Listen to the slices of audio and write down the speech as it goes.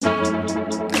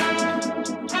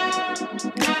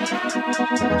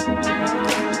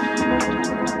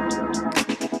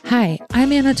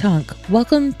I'm Anna Tonk.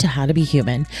 Welcome to How to Be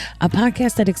Human, a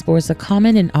podcast that explores the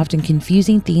common and often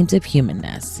confusing themes of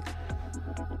humanness.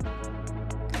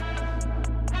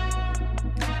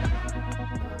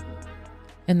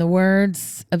 In the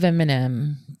words of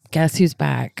Eminem, guess who's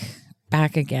back?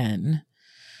 Back again.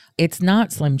 It's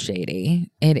not Slim Shady.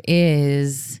 It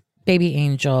is baby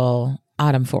angel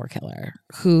Autumn Fourkiller,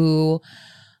 who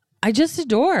I just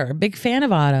adore. Big fan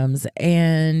of Autumn's.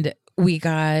 And we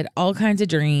got all kinds of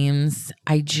dreams.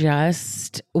 I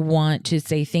just want to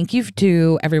say thank you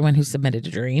to everyone who submitted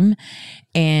a dream.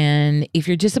 And if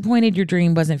you're disappointed your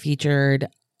dream wasn't featured,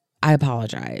 I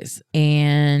apologize.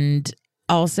 And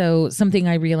also, something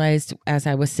I realized as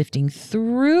I was sifting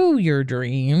through your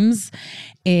dreams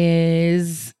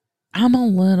is I'm a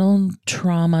little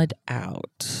traumatized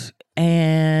out.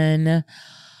 And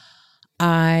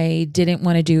I didn't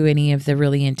want to do any of the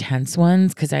really intense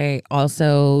ones because I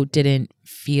also didn't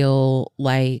feel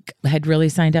like I had really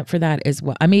signed up for that as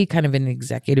well. I made kind of an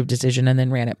executive decision and then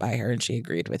ran it by her and she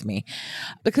agreed with me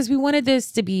because we wanted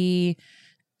this to be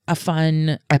a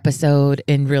fun episode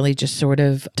and really just sort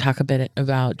of talk a bit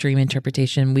about dream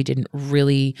interpretation. We didn't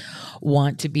really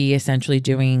want to be essentially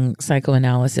doing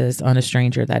psychoanalysis on a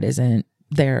stranger that isn't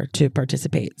there to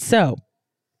participate. So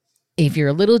if you're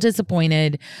a little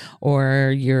disappointed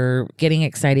or you're getting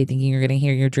excited thinking you're going to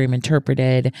hear your dream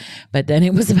interpreted, but then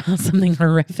it was about something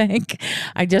horrific,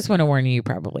 I just want to warn you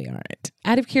probably aren't.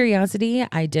 Out of curiosity,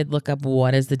 I did look up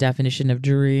what is the definition of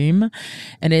dream.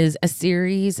 And it is a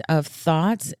series of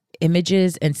thoughts,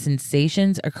 images, and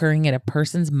sensations occurring in a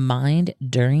person's mind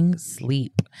during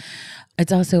sleep.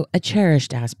 It's also a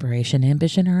cherished aspiration,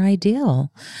 ambition, or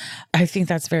ideal. I think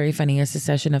that's very funny. A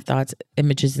succession of thoughts,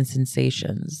 images, and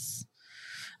sensations.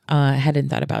 I hadn't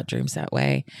thought about dreams that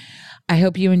way. I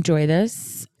hope you enjoy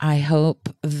this. I hope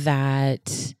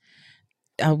that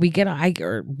by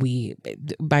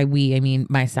we, I mean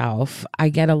myself, I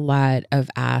get a lot of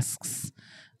asks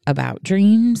about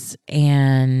dreams,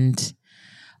 and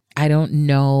I don't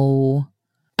know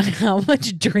how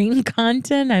much dream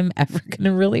content I'm ever going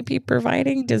to really be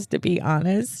providing, just to be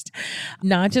honest.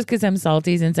 Not just because I'm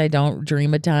salty since I don't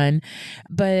dream a ton,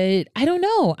 but I don't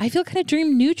know. I feel kind of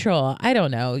dream neutral. I don't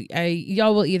know.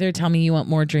 Y'all will either tell me you want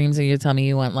more dreams or you'll tell me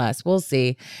you want less. We'll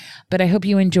see. But I hope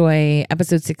you enjoy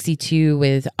episode 62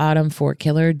 with Autumn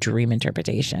Fourkiller, Dream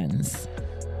Interpretations.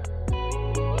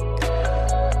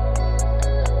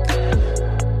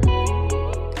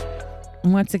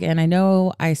 Once again, I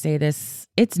know I say this,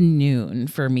 it's noon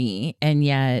for me, and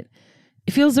yet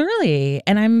it feels early,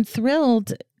 and I'm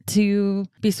thrilled to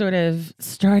be sort of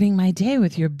starting my day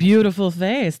with your beautiful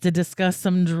face to discuss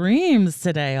some dreams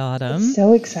today, Autumn. It's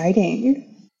so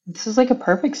exciting. This is like a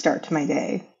perfect start to my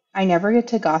day. I never get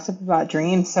to gossip about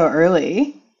dreams so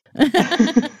early.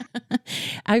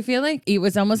 I feel like it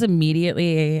was almost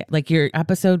immediately like your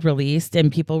episode released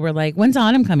and people were like, when's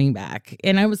Autumn coming back?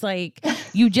 And I was like,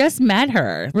 you just met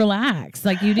her. Relax.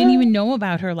 Like you didn't even know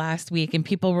about her last week and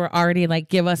people were already like,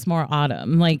 give us more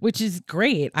Autumn, like, which is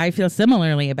great. I feel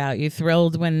similarly about you.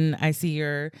 Thrilled when I see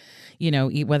your,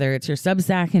 whether it's your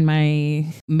Substack in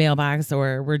my mailbox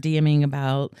or we're DMing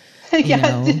about,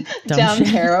 dumb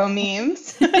tarot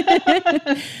memes.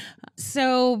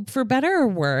 So for better or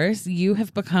worse, you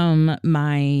have become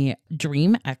my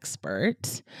dream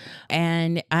expert,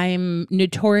 and I'm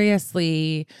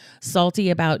notoriously salty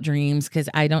about dreams because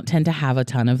I don't tend to have a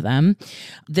ton of them.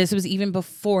 This was even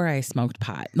before I smoked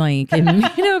pot.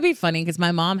 It'd be funny because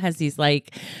my mom has these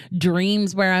like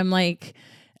dreams where I'm like,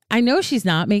 I know she's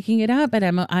not making it up, but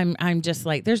I'm just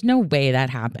like, there's no way that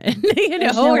happened.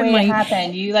 There's no way it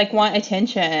happened. You like want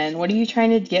attention. What are you trying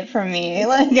to get from me?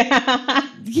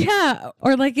 Yeah.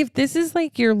 Or like if this is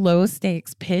like your low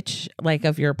stakes pitch, like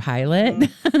of your pilot,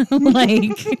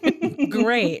 like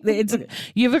great.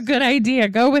 You have a good idea.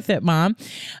 Go with it, Mom.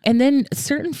 And then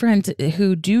certain friends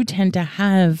who do tend to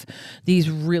have these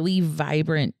really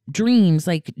vibrant dreams,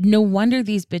 like no wonder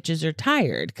these bitches are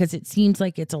tired because it seems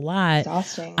like it's a lot.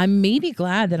 Exhausting. I'm maybe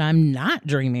glad that I'm not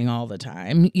dreaming all the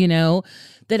time,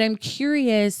 that I'm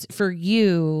curious for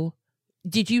you.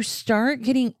 Did you start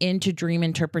getting into dream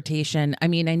interpretation? I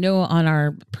mean, I know on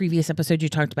our previous episode, you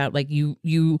talked about like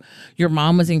your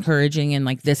mom was encouraging and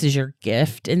like, this is your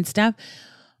gift and stuff.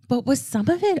 But was some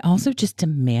of it also just to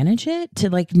manage it, to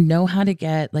like know how to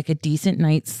get like a decent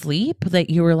night's sleep,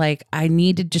 that you were like, I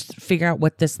need to just figure out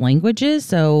what this language is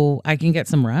so I can get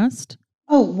some rest?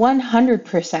 Oh,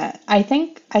 100%. I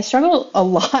think I struggled a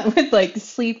lot with like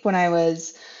sleep when I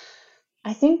was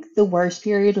I think the worst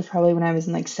period was probably when I was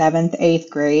in like seventh,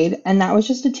 eighth grade. And that was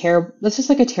just that's just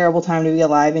like a terrible time to be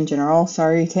alive in general.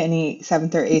 Sorry to any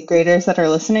seventh or eighth graders that are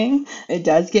listening. It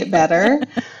does get better.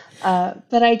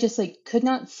 But I just like could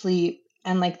not sleep.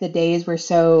 And like the days were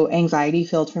so anxiety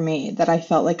filled for me that I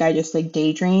felt like I just like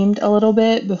daydreamed a little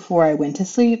bit before I went to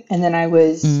sleep. And then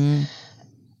Mm.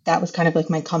 that was kind of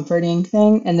like my comforting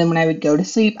thing. And then when I would go to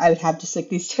sleep, I would have just like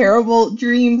these terrible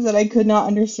dreams that I could not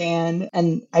understand.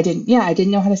 And I didn't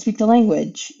know how to speak the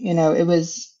language.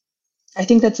 I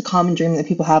think that's a common dream that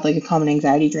people have, like a common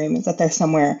anxiety dream, is that they're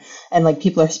somewhere and like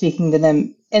people are speaking to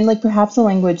them in like perhaps a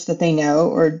language that they know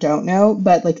or don't know,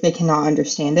 but like they cannot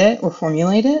understand it or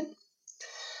formulate it.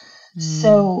 Mm.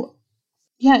 So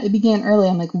yeah, it began early.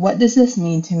 I'm like, what does this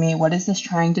mean to me? What is this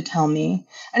trying to tell me?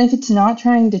 And if it's not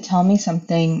trying to tell me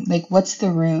something, like, what's the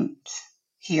root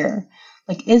here?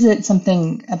 Like, is it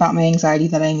something about my anxiety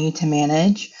that I need to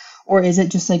manage? Or is it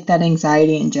just like that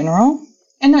anxiety in general?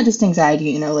 And not just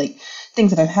anxiety, like things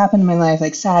that have happened in my life,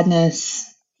 like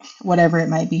sadness, whatever it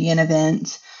might be, an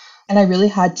event. And I really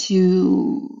had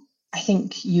to, I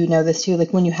think you know this too,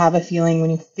 like when you have a feeling,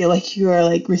 when you feel like you are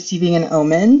like receiving an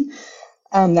omen,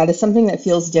 that is something that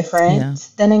feels Yeah. different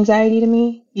than anxiety to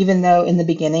me, even though in the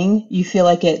beginning you feel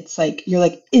like it's like, you're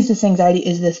like, is this anxiety?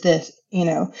 Is this?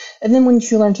 And then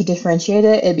once you learn to differentiate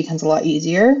it, it becomes a lot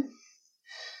easier.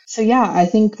 So, yeah, I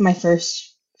think my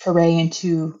first foray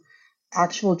into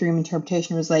actual dream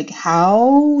interpretation was like,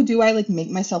 how do I like make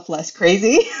myself less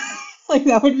crazy? Like,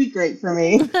 that would be great for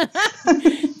me.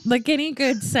 Like any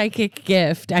good psychic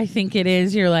gift, I think it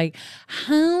is. You're like,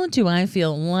 how do I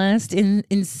feel less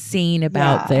insane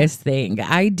about Yeah. this thing?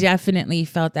 I definitely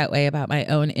felt that way about my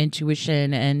own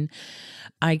intuition, and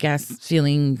I guess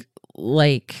feeling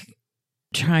like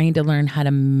trying to learn how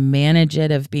to manage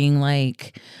it, of being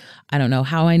like, I don't know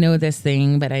how I know this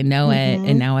thing, but I know it.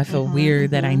 And now I feel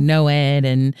weird that I know it,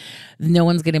 and no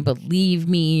one's going to believe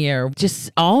me, or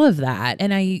just all of that.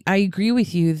 And I agree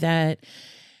with you that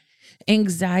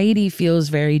anxiety feels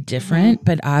very different,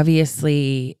 but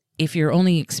obviously, if your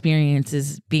only experience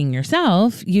is being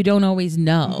yourself, you don't always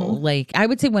know. Like, I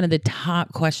would say one of the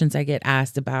top questions I get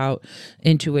asked about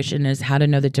intuition is how to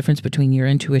know the difference between your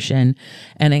intuition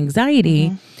and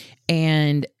anxiety.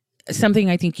 And something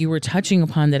I think you were touching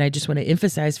upon that I just want to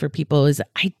emphasize for people is,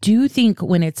 I do think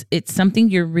when it's something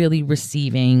you're really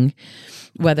receiving,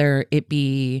 whether it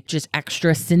be just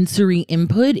extra sensory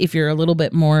input, if you're a little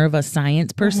bit more of a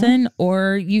science person,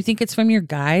 or you think it's from your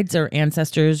guides or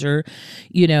ancestors, or,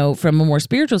 from a more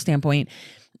spiritual standpoint,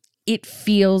 it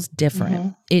feels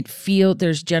different.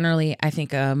 There's generally, I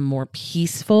think, a more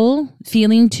peaceful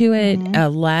feeling to it, a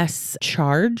less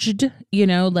charged,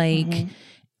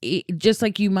 just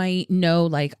like you might know,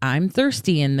 like, I'm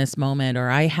thirsty in this moment, or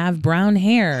I have brown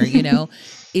hair,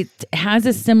 it has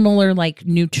a similar like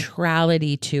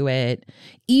neutrality to it,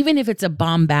 even if it's a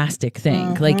bombastic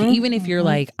thing. Like, even if you're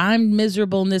like, I'm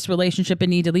miserable in this relationship and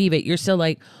need to leave it, you're still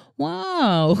like,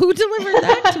 wow, who delivered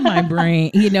that to my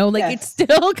brain? It's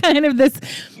still kind of this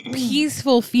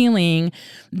peaceful feeling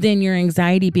than your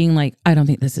anxiety being like, I don't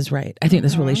think this is right. I think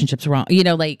this relationship's wrong.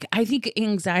 I think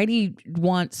anxiety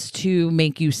wants to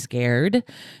make you scared,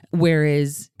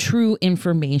 whereas true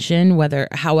information,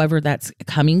 however that's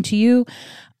coming to you,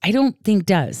 I don't think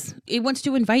does. It wants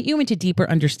to invite you into deeper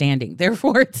understanding.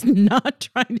 Therefore, it's not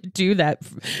trying to do that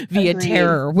via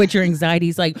terror, which your anxiety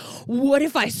is like, what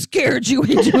if I scared you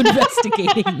into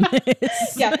investigating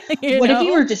this? Yeah. What if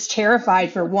you were just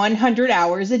terrified for 100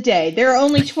 hours a day? There are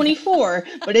only 24,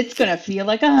 but it's going to feel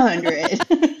like 100.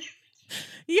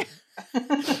 Yeah.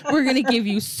 We're going to give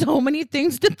you so many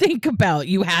things to think about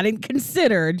you hadn't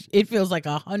considered. It feels like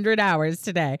 100 hours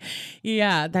today.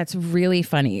 Yeah, that's really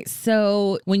funny.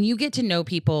 So when you get to know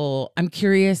people, I'm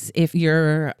curious if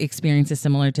your experience is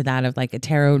similar to that of like a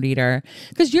tarot reader,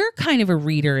 because you're kind of a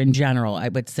reader in general, I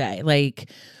would say. Like,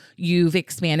 you've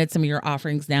expanded some of your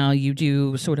offerings now. You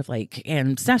do sort of like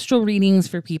ancestral readings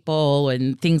for people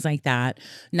and things like that,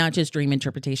 not just dream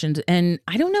interpretations. And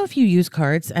I don't know if you use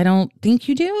cards. I don't think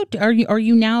you do. Are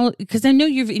you now? Because I know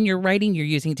in your writing, you're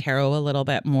using tarot a little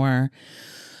bit more.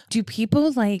 Do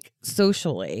people like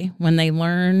socially, when they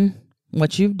learn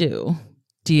what you do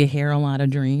you hear a lot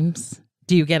of dreams?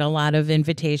 Do you get a lot of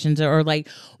invitations, or like,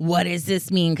 what does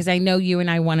this mean? Because I know you and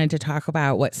I wanted to talk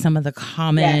about what some of the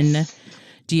common... Yes.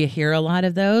 Do you hear a lot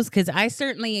of those? Because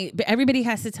everybody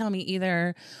has to tell me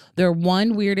either their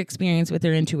one weird experience with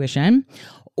their intuition,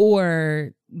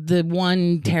 or the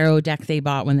one tarot deck they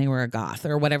bought when they were a goth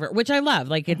or whatever, which I love.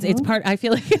 Like it's part, I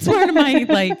feel like it's part of my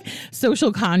like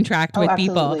social contract with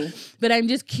absolutely. people. But I'm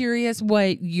just curious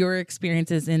what your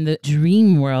experience is in the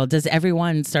dream world. Does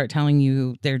everyone start telling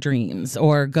you their dreams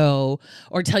or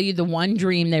tell you the one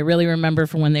dream they really remember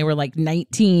from when they were like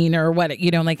 19 or what,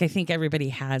 like I think everybody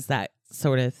has that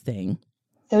sort of thing.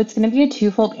 So it's going to be a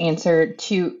twofold answer.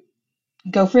 To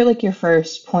go for like your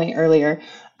first point earlier,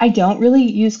 I don't really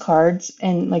use cards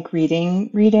in like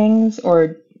readings,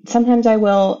 or sometimes I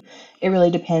will. It really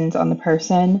depends on the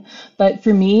person. But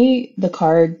for me, the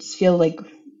cards feel like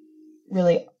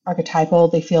really archetypal.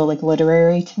 They feel like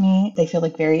literary to me. They feel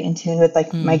like very in tune with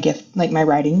like my gift, like my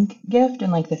writing gift,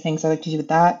 and like the things I like to do with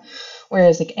that.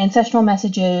 Whereas like ancestral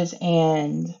messages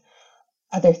and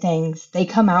other things, they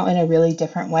come out in a really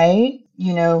different way.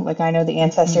 Like I know the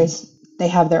ancestors, they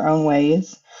have their own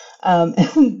ways.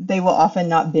 And they will often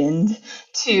not bend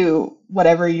to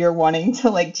whatever you're wanting to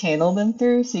like channel them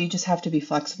through. So you just have to be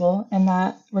flexible in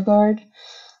that regard.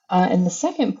 And the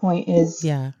second point is,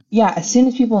 as soon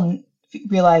as people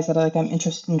realize that like I'm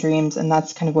interested in dreams and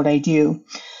that's kind of what I do,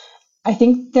 I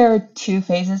think there are two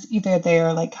phases. Either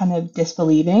they're like kind of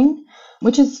disbelieving,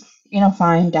 which is,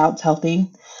 fine, doubt's healthy.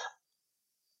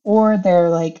 Or they're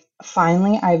like,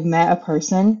 finally, I've met a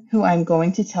person who I'm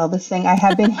going to tell this thing I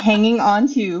have been hanging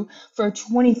on to for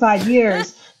 25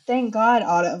 years. Thank God,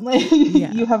 Autumn.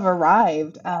 You have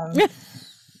arrived. And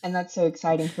that's so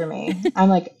exciting for me. I'm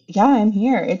like, yeah, I'm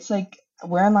here. It's like,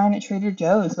 we're in line at Trader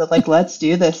Joe's, but like, let's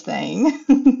do this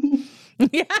thing.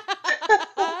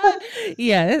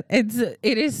 Yeah,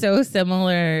 it is so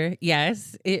similar.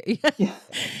 Yes.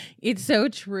 It's so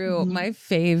true. My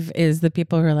fave is the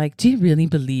people who are like, do you really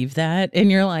believe that? And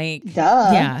you're like, duh.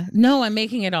 Yeah, no, I'm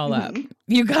making it all up.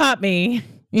 You got me,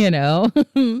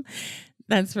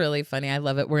 That's really funny. I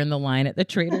love it. We're in the line at the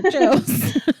Trader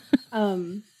Joe's.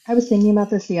 I was thinking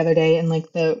about this the other day in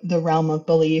like the realm of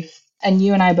belief, and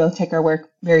you and I both take our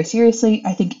work very seriously.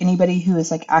 I think anybody who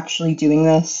is like actually doing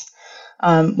this,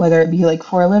 whether it be like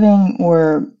for a living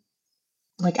or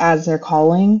like as their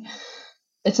calling,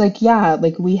 it's like, yeah,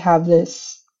 like we have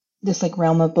this like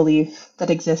realm of belief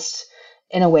that exists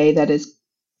in a way that is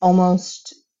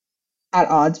almost at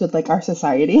odds with like our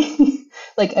society,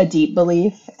 like a deep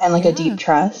belief and like a deep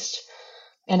trust.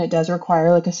 And it does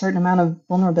require like a certain amount of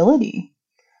vulnerability.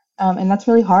 And that's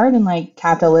really hard in like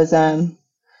capitalism.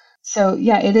 So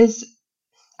yeah, it is.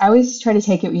 I always try to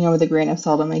take it, with a grain of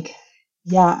salt. I'm like,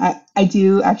 yeah, I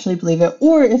do actually believe it.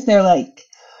 Or if they're like,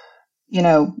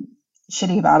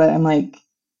 shitty about it, I'm like,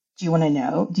 do you want to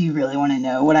know? Do you really want to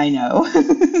know what I know?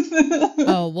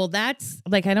 Oh, well, that's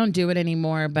like, I don't do it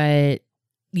anymore, but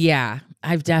yeah,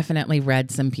 I've definitely read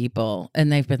some people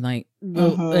and they've been like,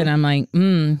 and I'm like,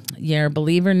 you're a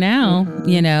believer now,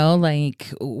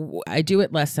 like I do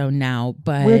it less so now,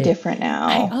 but we're different now.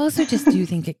 I also just do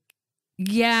think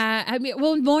I mean,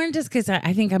 well, more just because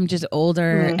I think I'm just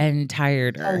older and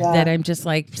tireder, that I'm just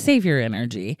like, save your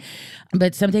energy.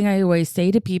 But something I always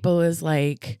say to people is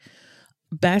like,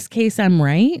 best case, I'm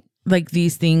right. Like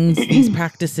these things, these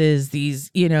practices, these,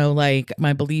 like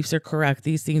my beliefs are correct.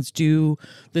 These things do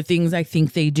the things I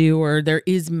think they do, or there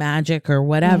is magic or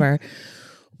whatever.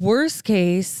 Worst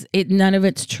case, none of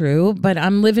it's true, but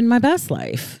I'm living my best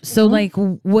life. So like,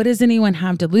 what does anyone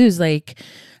have to lose? Like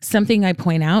something I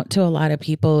point out to a lot of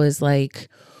people is like,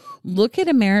 look at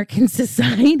American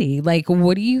society. Like,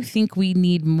 what do you think we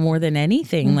need more than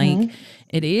anything? Like,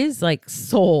 it is like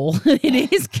soul.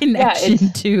 It is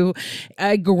connection to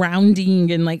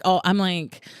grounding and like, I'm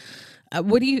like,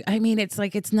 what do you, I mean, it's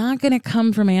like, it's not going to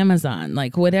come from Amazon.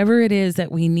 Like whatever it is that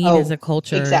we need as a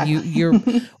culture, you're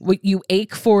what you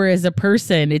ache for as a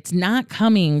person, it's not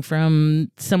coming from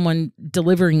someone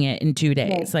delivering it in 2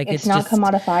 days. Like it's not just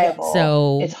commodifiable.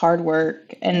 So it's hard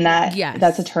work. And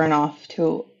that's a turn off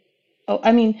to,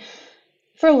 I mean,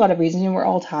 for a lot of reasons, we're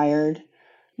all tired.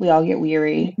 We all get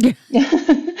weary. I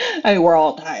mean, we're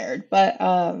all tired, but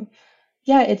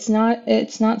it's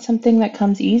not something that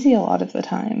comes easy a lot of the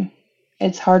time.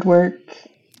 It's hard work.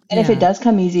 And if it does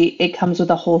come easy, it comes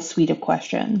with a whole suite of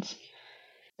questions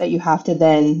that you have to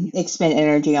then expend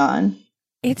energy on.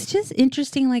 It's just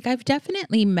interesting. Like I've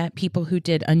definitely met people who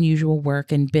did unusual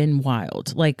work and been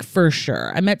wild, like for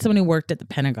sure. I met someone who worked at the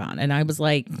Pentagon and I was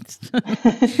like,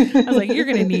 you're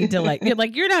going to need to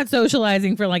you're not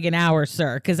socializing for like an hour,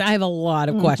 sir. Cause I have a lot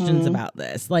of questions about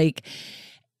this. Like,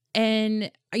 and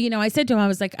I said to him, I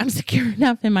was like, I'm secure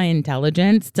enough in my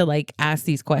intelligence to like ask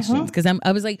these questions. Cause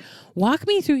I was like, walk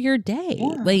me through your day.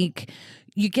 Yeah. Like,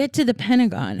 you get to the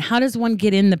Pentagon. How does one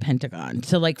get in the Pentagon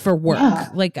to like for work? Yeah.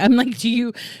 Like, I'm like,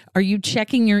 are you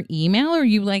checking your email? Or are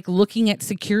you like looking at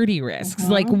security risks?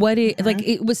 Like like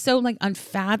it was so like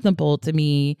unfathomable to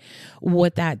me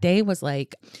what that day was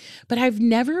like. But I've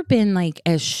never been like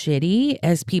as shitty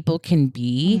as people can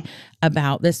be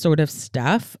about this sort of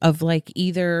stuff of like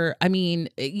either, I mean,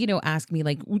 ask me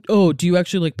like, oh, do you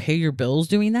actually like pay your bills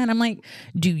doing that? I'm like,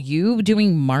 do you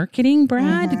doing marketing,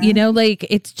 Brad? Like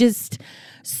it's just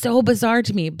so bizarre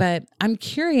to me, but I'm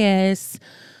curious.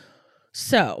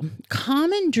 So,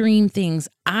 common dream things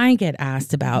I get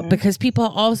asked about because people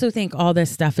also think all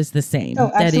this stuff is the same.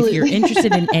 Oh, that if you're absolutely.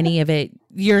 interested in any of it,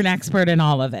 you're an expert in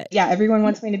all of it. Yeah, everyone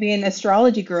wants me to be an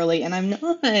astrology girly, and I'm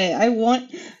not.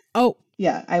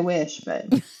 Yeah, I wish, but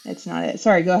it's not it.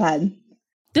 Sorry, go ahead.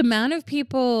 The amount of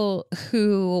people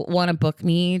who want to book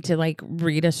me to like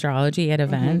read astrology at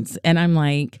events, and I'm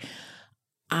like,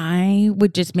 I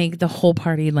would just make the whole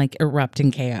party like erupt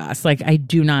in chaos. Like, I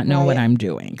do not know what I'm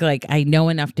doing. Like, I know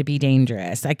enough to be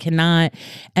dangerous. I cannot.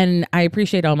 And I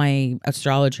appreciate all my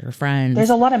astrologer friends. There's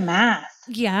a lot of math.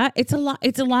 Yeah, it's a lot.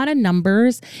 It's a lot of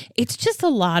numbers. It's just a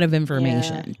lot of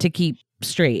information to keep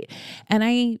straight. And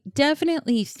I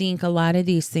definitely think a lot of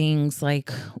these things,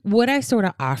 like what I sort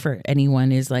of offer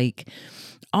anyone is like,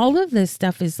 all of this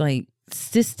stuff is like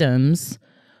systems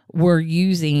we're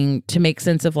using to make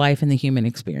sense of life and the human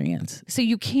experience. So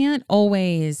you can't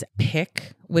always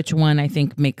pick which one I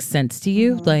think makes sense to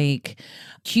you. Like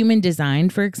human design,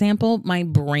 for example, my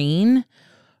brain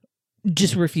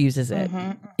just refuses it.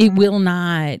 It will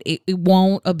not, it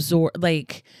won't absorb,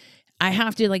 like I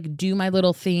have to like do my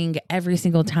little thing every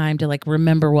single time to like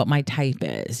remember what my type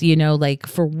is, like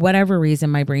for whatever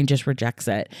reason, my brain just rejects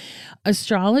it.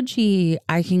 Astrology,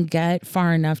 I can get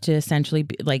far enough to essentially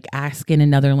be, like ask in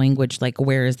another language, like,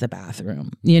 where is the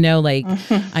bathroom? Like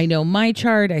I know my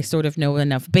chart. I sort of know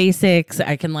enough basics.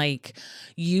 I can like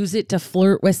use it to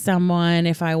flirt with someone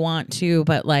if I want to,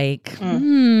 but like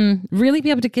really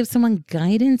be able to give someone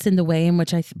guidance in the way in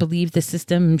which I believe the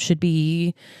system should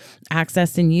be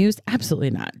accessed and used. Absolutely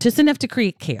not. Just enough to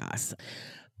create chaos.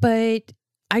 But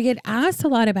I get asked a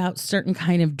lot about certain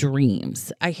kind of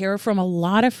dreams. I hear from a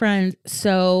lot of friends.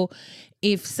 So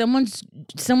if someone's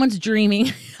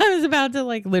dreaming, I was about to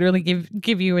like literally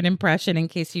give you an impression in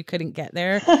case you couldn't get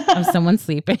there of someone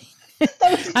sleeping.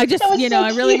 I just, I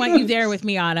really want you there with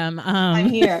me, Autumn. I'm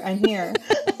here.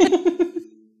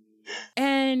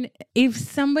 And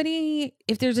if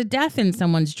there's a death in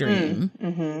someone's dream,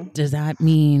 does that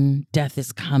mean death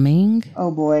is coming?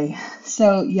 Oh boy.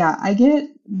 So yeah, I get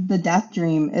the death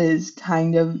dream is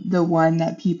kind of the one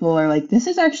that people are like, this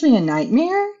is actually a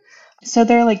nightmare. So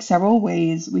there are like several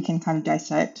ways we can kind of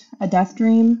dissect a death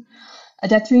dream. A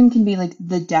death dream can be like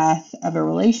the death of a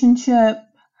relationship,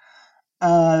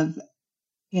 of,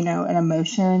 an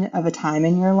emotion, of a time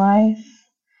in your life.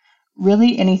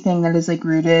 Really anything that is like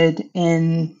rooted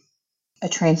in a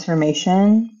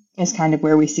transformation is kind of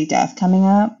where we see death coming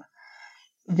up.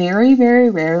 Very, very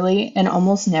rarely and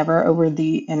almost never over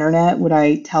the internet would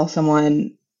I tell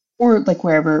someone, or like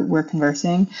wherever we're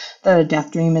conversing, that a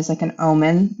death dream is like an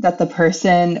omen that the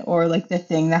person or like the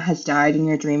thing that has died in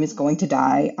your dream is going to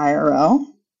die IRL.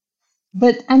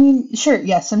 But I mean, sure,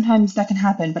 yes, sometimes that can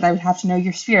happen, but I would have to know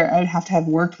your spirit. I would have to have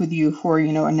worked with you for,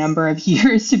 a number of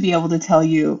years to be able to tell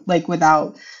you, like,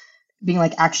 without being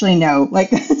like, actually, no, like,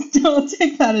 don't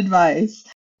take that advice.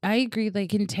 I agree.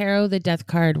 Like in tarot, the death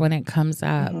card, when it comes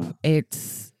up, maybe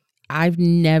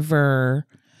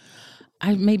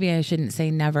I shouldn't say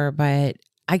never, but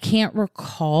I can't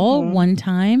recall one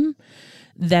time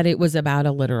that it was about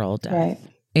a literal death. Right.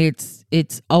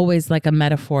 It's always like a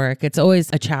metaphoric. It's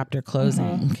always a chapter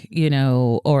closing,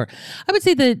 or I would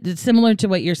say that similar to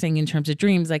what you're saying in terms of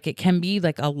dreams, like it can be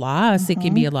like a loss. It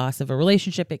can be a loss of a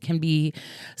relationship. It can be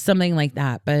something like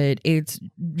that, but it's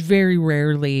very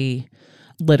rarely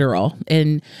literal.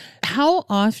 And how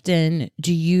often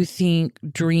do you think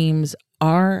dreams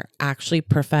are actually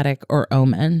prophetic or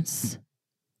omens?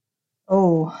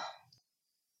 Oh,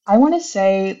 I want to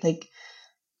say like,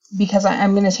 because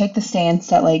I'm going to take the stance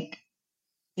that like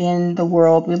in the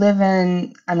world we live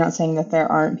in, I'm not saying that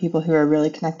there aren't people who are really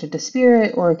connected to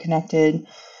spirit or connected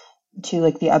to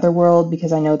like the other world,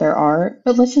 because I know there are,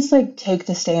 but let's just like take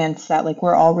the stance that like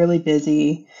we're all really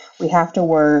busy. We have to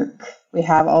work. We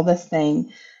have all these things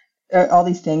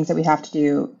that we have to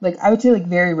do. Like I would say like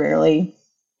very rarely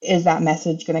is that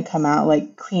message going to come out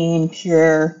like clean,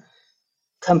 pure,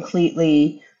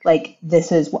 completely like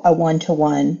this is a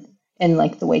one-to-one in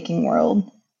like the waking world.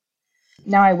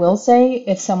 Now I will say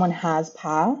if someone has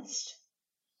passed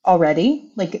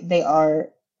already, like they are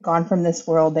gone from this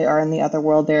world. They are in the other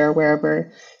world there,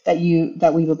 wherever that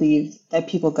we believe that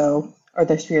people go or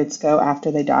their spirits go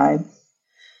after they die.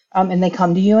 And they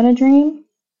come to you in a dream.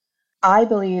 I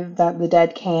believe that the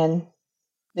dead can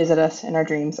visit us in our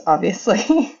dreams,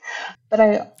 obviously. But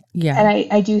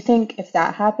I do think if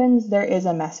that happens, there is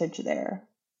a message there.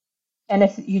 And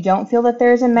if you don't feel that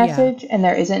there's a message and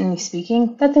there isn't any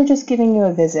speaking, that they're just giving you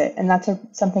a visit, and that's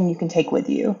something you can take with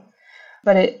you.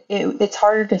 But it's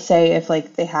harder to say if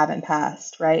like they haven't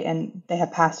passed, right? And they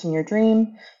have passed in your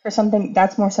dream or something.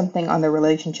 That's more something on the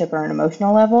relationship or an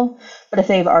emotional level. But if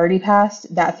they've already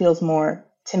passed, that feels more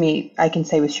to me. I can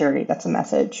say with surety, that's a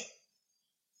message.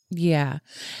 Yeah.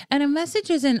 And a message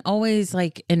isn't always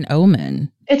like an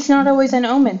omen. It's not always an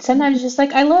omen. Sometimes it's just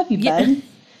like, I love you, bud.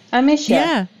 I miss you.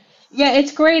 Yeah. Yeah,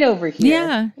 it's great over here.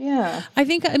 Yeah. Yeah. I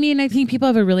think people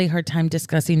have a really hard time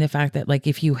discussing the fact that like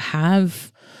if you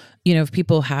have, if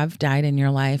people have died in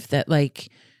your life, that like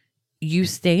you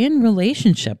stay in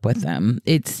relationship with them.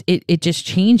 It just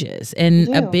changes.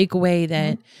 And a big way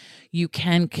that you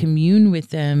can commune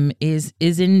with them is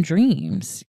in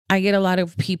dreams. I get a lot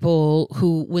of people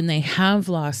who, when they have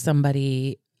lost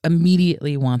somebody,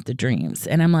 immediately want the dreams.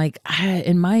 And I'm like,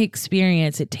 in my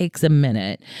experience, it takes a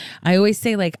minute. I always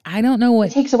say, like, I don't know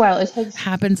what it takes a while.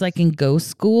 Happens like in ghost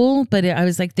school, but I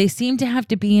was like, they seem to have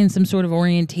to be in some sort of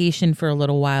orientation for a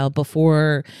little while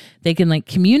before they can like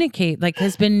communicate. Like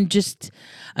has been just,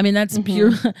 that's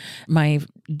pure. My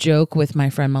joke with my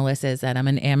friend Melissa is that I'm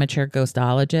an amateur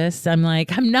ghostologist. I'm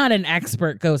like, I'm not an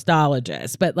expert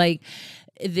ghostologist, but like,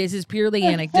 this is purely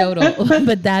anecdotal,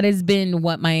 but that has been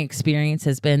what my experience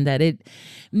has been, that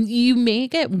you may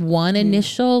get one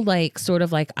initial, like sort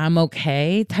of like, I'm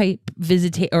okay type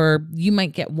visit, or you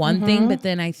might get one thing, but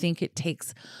then I think it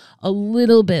takes a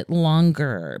little bit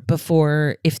longer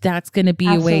before, if that's going to be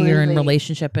a way you're in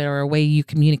relationship or a way you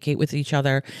communicate with each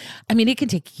other. It can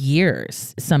take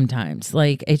years sometimes.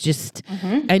 Like it just,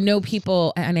 I know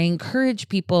people, and I encourage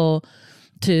people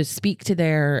to speak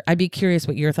to I'd be curious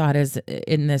what your thought is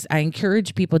in this. I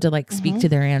encourage people to like speak to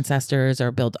their ancestors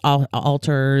or build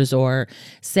altars or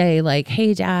say like,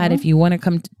 hey dad, if you want to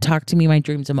come talk to me in my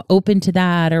dreams, I'm open to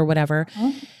that or whatever.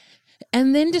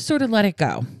 And then just sort of let it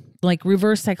go. Like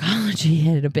reverse psychology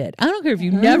it a bit. I don't care if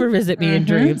you never visit me in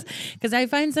dreams, because I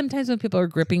find sometimes when people are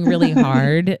gripping really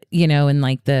hard, and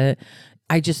like I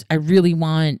really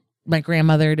want my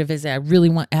grandmother to visit. I really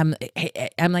want, I'm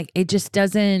like, it just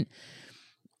doesn't,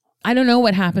 I don't know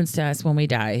what happens to us when we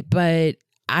die, but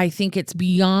I think it's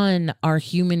beyond our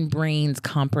human brain's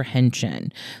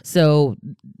comprehension. So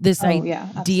this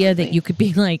idea that you could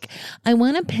be like, I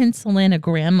want to pencil in a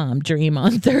grandmom dream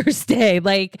on Thursday,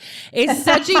 like it's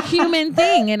such a human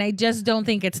thing. And I just don't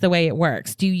think it's the way it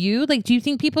works. Do you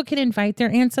think people can invite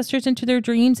their ancestors into their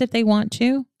dreams if they want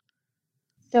to?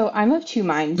 So I'm of two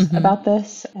minds about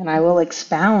this, and I will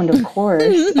expound, of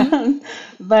course.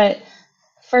 But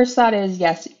first thought is,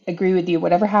 yes, agree with you.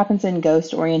 Whatever happens in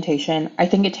ghost orientation, I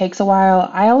think it takes a while.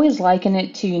 I always liken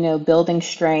it to, building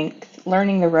strength,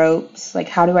 learning the ropes. Like,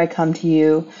 how do I come to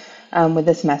you with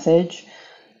this message?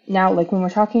 Now, like when we're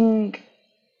talking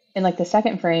in like the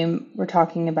second frame, we're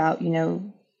talking about,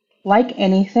 like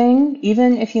anything,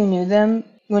 even if you knew them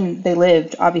when they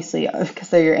lived, obviously, because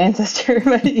they're your ancestor,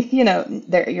 but,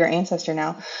 they're your ancestor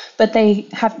now. But they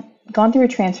have gone through a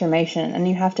transformation and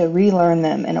you have to relearn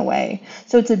them in a way.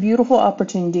 So it's a beautiful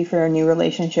opportunity for a new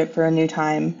relationship, for a new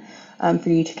time, for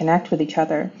you to connect with each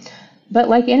other. But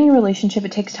like any relationship,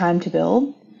 it takes time to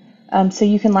build. So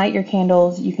you can light your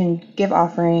candles, you can give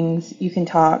offerings, you can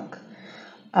talk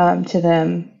to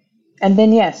them. And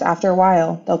then, yes, after a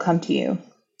while, they'll come to you.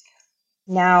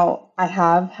 Now, I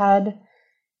have had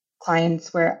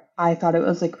clients where I thought it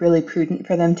was like really prudent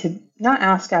for them to not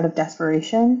ask out of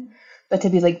desperation, but to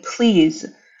be like, please,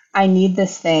 I need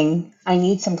this thing. I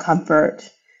need some comfort.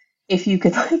 If you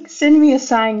could like send me a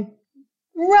sign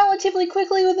relatively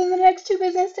quickly within the next 2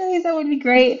 business days, that would be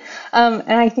great.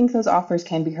 And I think those offers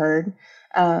can be heard.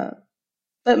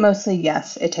 But mostly,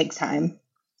 yes, it takes time.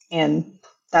 And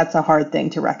that's a hard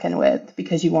thing to reckon with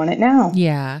because you want it now.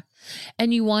 Yeah.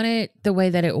 And you want it the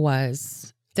way that it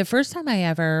was. The first time I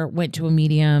ever went to a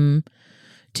medium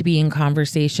to be in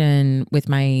conversation with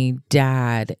my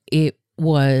dad, it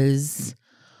was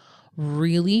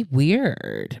really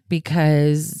weird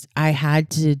because I had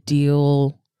to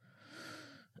deal.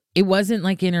 It wasn't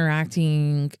like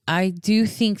interacting. I do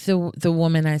think the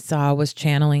woman I saw was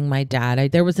channeling my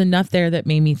dad. There was enough there that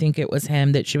made me think it was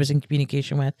him that she was in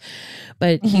communication with,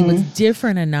 but he was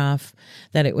different enough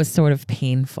that it was sort of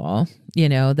painful,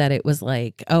 that it was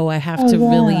like, oh, I have to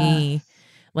really,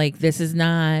 like, this is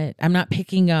not, I'm not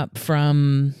picking up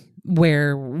from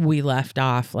where we left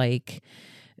off, like,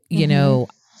 you know,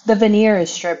 the veneer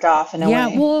is stripped off in a way. yeah,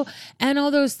 well, and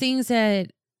all those things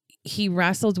that he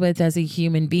wrestled with as a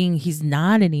human being, he's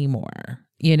not anymore.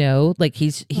 You know, like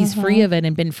he's free of it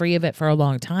and been free of it for a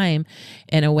long time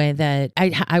in a way that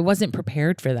I wasn't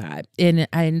prepared for that.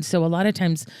 And so a lot of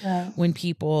times when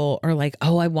people are like,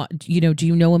 oh, I want, you know, do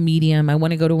you know a medium? I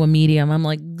want to go to a medium. I'm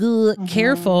like,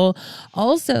 careful.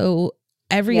 Also,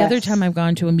 every other time I've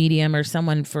gone to a medium or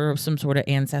someone for some sort of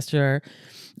ancestor,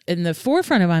 in the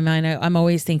forefront of my mind, I'm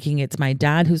always thinking it's my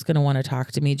dad who's going to want to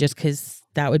talk to me, just because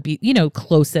that would be, you know,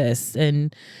 closest.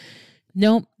 And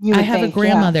nope, I have a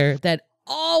grandmother that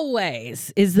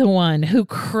always is the one who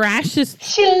crashes.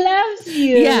 She loves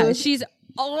you. Yeah, she's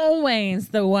always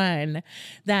the one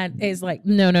that is like,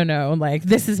 no, like,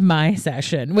 this is my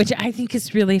session, which I think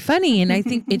is really funny. And I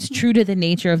think it's true to the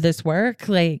nature of this work.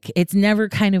 Like, it's never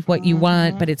kind of what you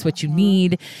want, but it's what you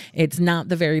need. It's not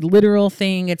the very literal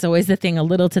thing. It's always the thing a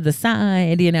little to the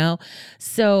side, you know?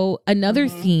 So another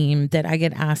theme that I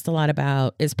get asked a lot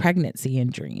about is pregnancy in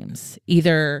dreams,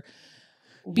 either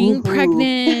being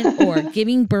pregnant or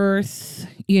giving birth,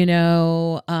 you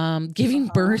know, giving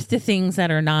birth to things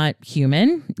that are not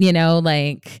human, you know,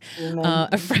 like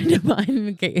a friend of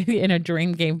mine in a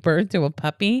dream gave birth to a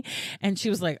puppy, and she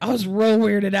was like, I was real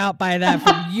weirded out by that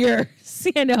for years.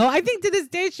 You know, I think to this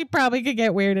day she probably could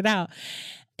get weirded out.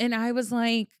 And I was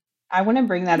like, I want to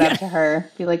bring that up to her.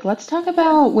 Be like, let's talk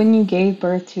about when you gave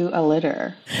birth to a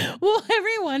litter. Well,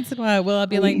 every once in a while, I'll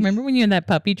be like, remember when you had that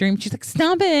puppy dream? She's like,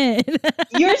 stop it.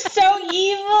 You're so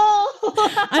evil.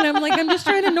 And I'm like, I'm just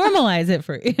trying to normalize it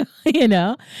for you, you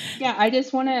know? Yeah, I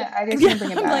just want to bring it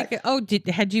back. I'm like, oh,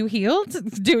 had you healed?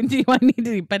 Do I need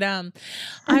to? But I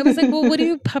was like, well, what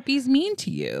do puppies mean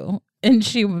to you? And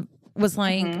she was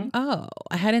like, oh,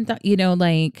 I hadn't thought, you know,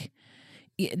 like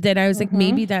that. I was like,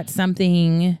 maybe that's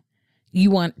something you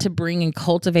want to bring and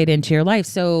cultivate into your life.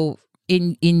 So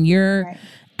in your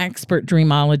expert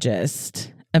dreamologist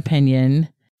opinion.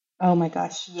 Oh my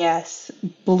gosh, yes.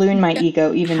 Balloon my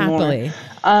ego even happily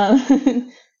more.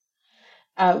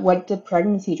 What do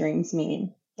pregnancy dreams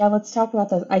mean? Yeah, let's talk about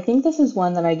this. I think this is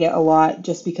one that I get a lot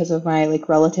just because of my like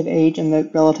relative age and the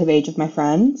relative age of my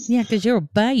friends. Yeah, because you're a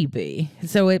baby.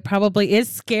 So it probably is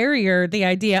scarier, the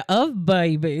idea of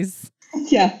babies.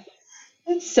 Yeah.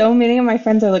 So many of my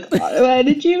friends are like, oh, why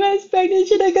did you guys pregnant?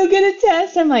 Should I go get a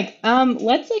test? I'm like,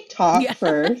 let's like talk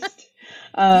first.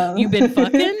 You've been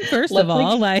fucking, first of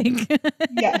all, like.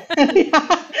 Yeah.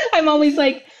 I'm always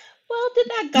like, well, did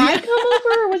that guy come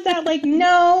over? Or was that like,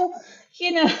 no,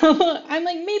 you know, I'm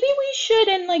like, maybe we should.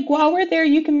 And like, while we're there,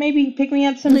 you can maybe pick me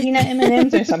up some peanut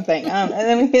M&Ms or something.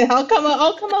 And then I'll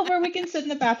come over. We can sit in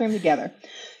the bathroom together.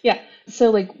 Yeah. So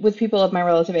like with people of my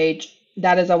relative age,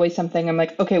 that is always something I'm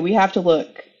like, okay, we have to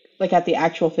look like at the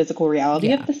actual physical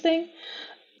reality of this thing.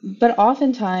 But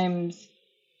oftentimes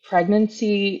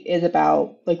pregnancy is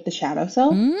about like the shadow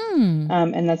self.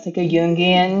 And that's like a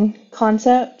Jungian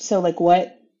concept. So like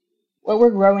what we're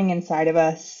growing inside of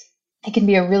us, it can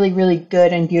be a really, really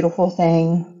good and beautiful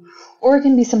thing, or it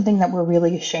can be something that we're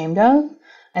really ashamed of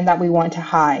and that we want to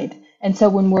hide. And so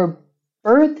when we're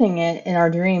birthing it in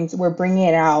our dreams, we're bringing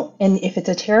it out. And if it's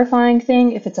a terrifying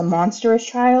thing, if it's a monstrous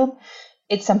child,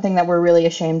 it's something that we're really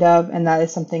ashamed of. And that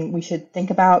is something we should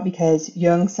think about, because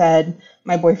Jung said,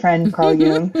 my boyfriend, Carl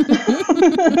Jung,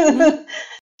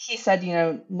 he said, you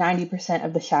know, 90%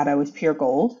 of the shadow is pure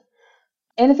gold.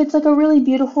 And if it's like a really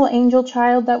beautiful angel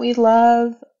child that we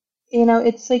love, you know,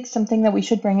 it's like something that we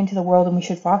should bring into the world and we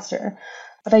should foster.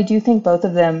 But I do think both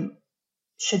of them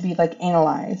should be like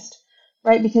analyzed.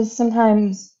 Right, because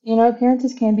sometimes, you know,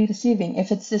 appearances can be deceiving.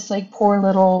 If it's this like poor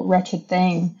little wretched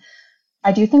thing,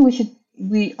 I do think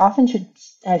we often should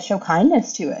show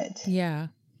kindness to it. Yeah.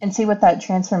 And see what that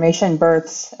transformation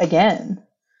births again.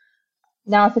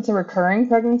 Now, if it's a recurring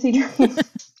pregnancy dream.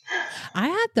 I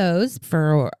had those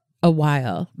for a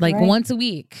while, like once a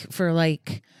week for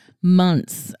like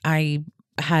months. I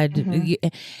had,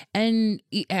 and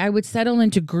I would settle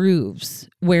into grooves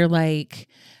where like,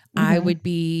 I would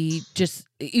be just,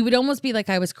 it would almost be like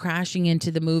I was crashing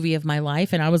into the movie of my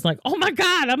life. And I was like, oh my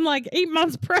God, I'm like 8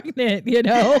 months pregnant, you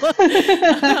know?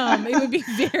 It would be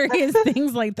various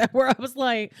things like that where I was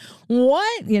like,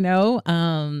 what, you know?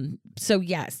 So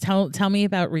yes, tell me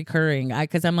about recurring.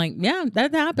 Cause I'm like, yeah,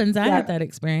 that happens. I had that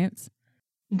experience.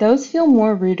 Those feel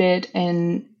more rooted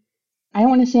in, I don't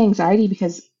want to say anxiety,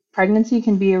 because pregnancy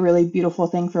can be a really beautiful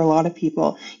thing for a lot of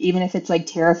people, even if it's like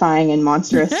terrifying and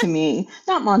monstrous to me.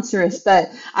 Not monstrous, but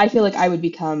I feel like I would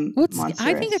become monstrous.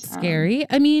 I think it's scary.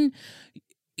 I mean,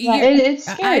 Yeah, it's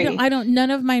scary. I don't,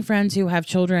 none of my friends who have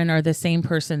children are the same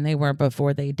person they were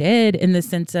before they did, in the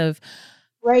sense of,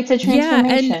 Right, it's a yeah. And I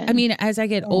transformation. mean, as I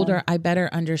get Yeah. older, I better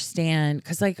understand,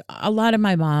 because like a lot of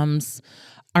my moms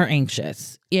are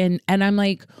anxious. And I'm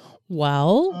like,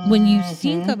 well, when you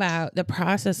think Mm-hmm. about the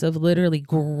process of literally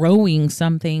growing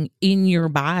something in your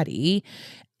body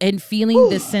and feeling Whew.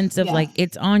 this sense of Yeah. like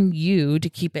it's on you to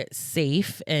keep it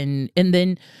safe, and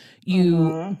then you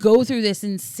Mm-hmm. go through this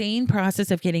insane process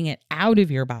of getting it out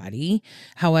of your body,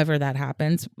 however that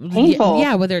happens. Yeah,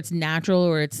 Painful. whether it's natural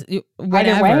or it's Either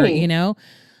whatever, way.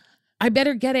 I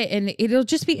better get it. And it'll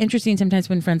just be interesting sometimes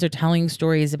when friends are telling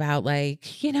stories about like,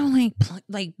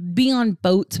 like being on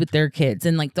boats with their kids,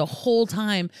 and like the whole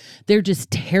time they're just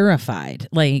terrified.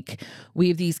 Like, we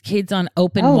have these kids on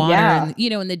open Oh, water, yeah.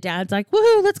 and the dad's like,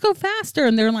 woohoo, let's go faster.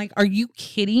 And they're like, are you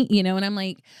kidding? And I'm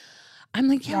like, yeah,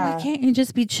 why Yeah. can't you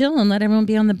just be chill and let everyone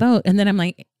be on the boat? And then I'm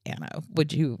like, Anna,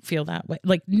 would you feel that way?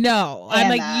 Like, no. I'm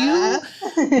like, Anna.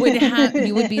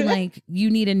 you would be like, you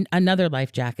need another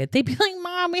life jacket. They'd be like,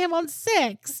 Mom, we have on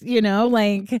 6,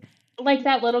 like. Like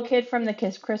that little kid from the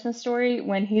Kiss Christmas Story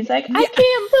when he's like, Yeah, I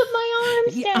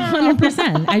can't put yeah, my arms 100%.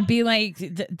 down. I'd be like,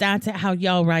 that's how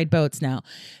y'all ride boats now.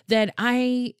 That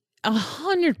I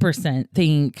 100%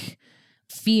 think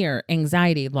fear,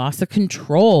 anxiety, loss of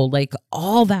control, like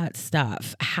all that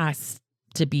stuff has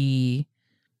to be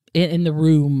in the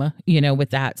room, with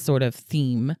that sort of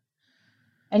theme.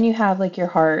 And you have like your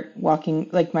heart walking,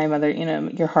 like my mother,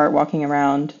 your heart walking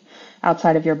around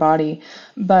outside of your body.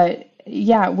 But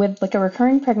yeah, with like a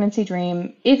recurring pregnancy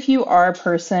dream, if you are a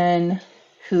person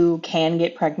who can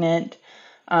get pregnant,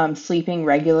 sleeping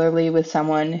regularly with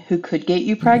someone who could get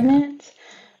you Yeah. pregnant,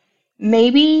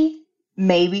 maybe,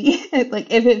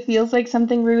 like if it feels like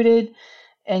something rooted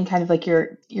and kind of like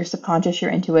your subconscious,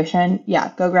 your intuition,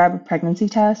 yeah, go grab a pregnancy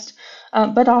test.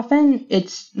 But often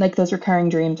it's like those recurring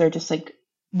dreams are just like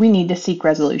we need to seek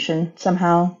resolution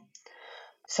somehow.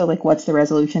 So like, what's the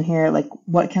resolution here? Like,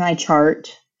 what can I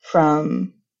chart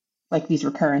from like these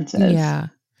recurrences? Yeah.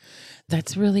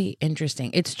 That's really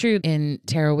interesting. It's true, in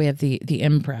tarot we have the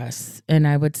Empress, and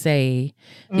I would say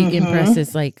the Empress Mm-hmm.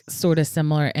 is like sort of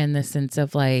similar in the sense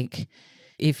of like,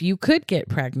 if you could get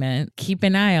pregnant, keep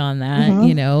an eye on that,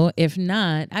 Mm-hmm. If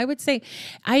not, I would say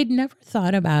I'd never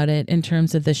thought about it in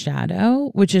terms of the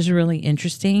shadow, which is really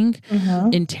interesting.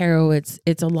 Mm-hmm. In tarot, it's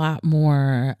a lot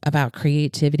more about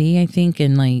creativity, I think,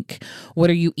 and like, what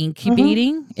are you Mm-hmm.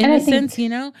 incubating in And a I sense,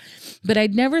 think, But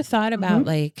I'd never thought about mm-hmm.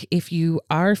 like, if you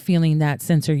are feeling that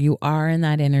sense or you are in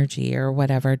that energy or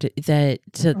whatever, to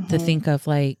Mm-hmm. think of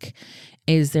like,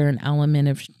 is there an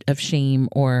element of shame?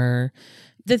 Or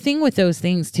the thing with those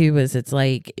things too is, it's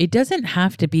like, it doesn't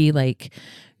have to be like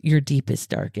your deepest,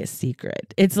 darkest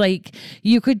secret. It's like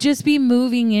you could just be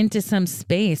moving into some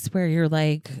space where you're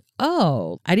like,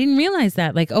 oh, I didn't realize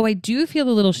that. Like, oh, I do feel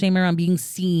a little shame around being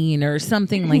seen or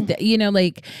something like that.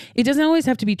 Like, it doesn't always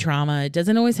have to be trauma. It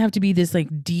doesn't always have to be this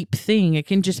like deep thing. It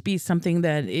can just be something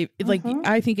that like, Mm-hmm.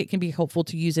 I think it can be helpful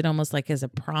to use it almost like as a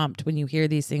prompt when you hear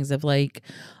these things of like,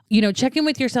 check in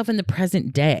with yourself in the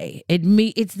present day.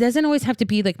 It doesn't always have to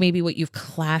be like maybe what you've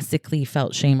classically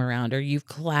felt shame around, or you've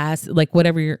like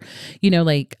whatever you're,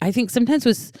 like, I think sometimes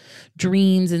with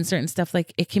dreams and certain stuff,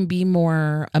 like it can be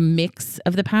more a mix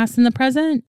of the past and the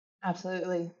present.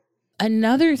 Absolutely.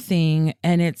 Another thing,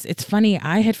 and it's funny,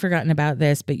 I had forgotten about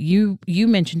this, but you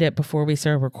mentioned it before we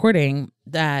started recording,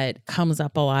 that comes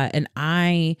up a lot, and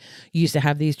I used to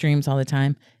have these dreams all the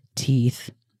time. Teeth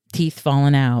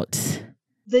falling out.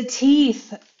 The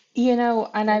teeth,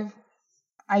 and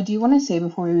I do want to say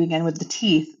before we begin with the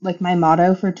teeth, like my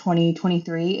motto for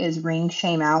 2023 is wring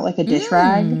shame out like a dish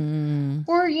rag, Mm,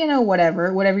 or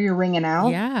whatever you're wringing out,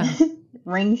 yeah.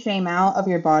 wring shame out of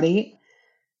your body.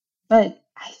 But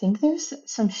I think there's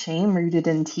some shame rooted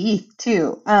in teeth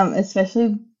too,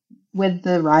 especially with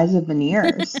the rise of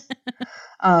veneers.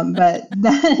 But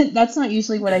that's not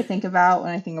usually what I think about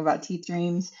when I think about teeth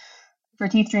dreams. For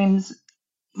teeth dreams,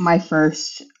 my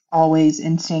first always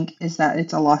instinct is that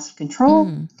it's a loss of control.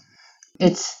 Mm,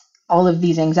 It's all of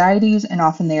these anxieties, and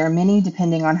often they are many,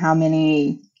 depending on how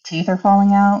many teeth are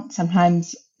falling out.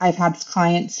 Sometimes I've had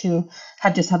clients who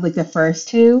have just had like the first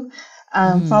two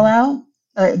fall mm. out,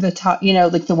 or the top,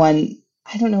 like the one,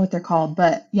 I don't know what they're called,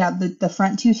 but yeah, the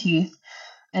front two teeth.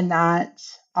 And that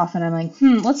often I'm like,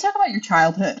 let's talk about your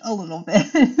childhood a little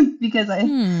bit because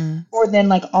Hmm. or then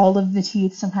like all of the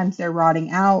teeth, sometimes they're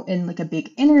rotting out in like a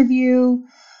big interview.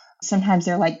 Sometimes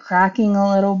they're like cracking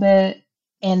a little bit.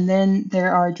 And then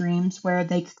there are dreams where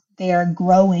they are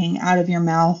growing out of your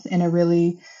mouth in a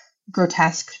really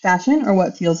grotesque fashion, or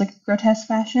what feels like a grotesque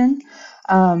fashion.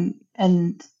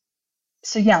 And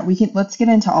So yeah, let's get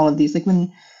into all of these. Like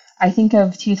when I think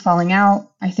of teeth falling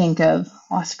out, I think of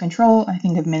loss of control, I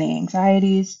think of many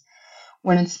anxieties.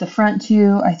 When it's the front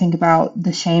two, I think about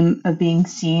the shame of being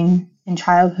seen in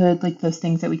childhood, like those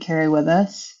things that we carry with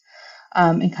us,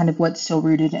 and kind of what's still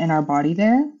rooted in our body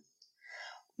there.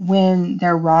 When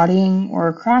they're rotting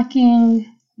or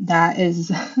cracking, that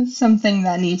is something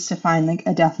that needs to find like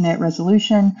a definite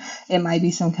resolution. It might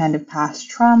be some kind of past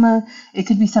trauma. It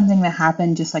could be something that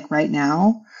happened just like right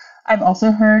now. I've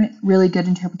also heard really good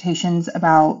interpretations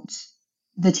about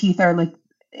the teeth are like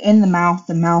in the mouth.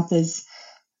 The mouth is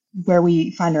where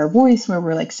we find our voice, where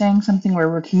we're like saying something, where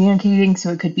we're communicating. So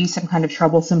it could be some kind of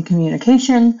troublesome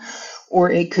communication,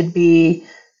 or it could be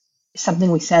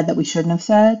something we said that we shouldn't have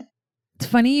said. It's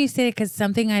funny you say it because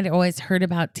something I'd always heard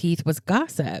about teeth was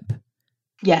gossip.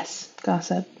 Yes,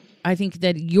 gossip. I think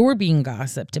that you're being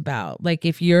gossiped about. Like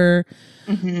if you're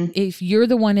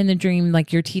the one in the dream,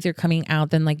 like your teeth are coming out,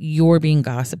 then like you're being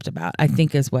gossiped about, I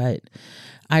think is what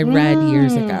I read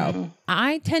years ago.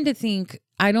 I tend to think,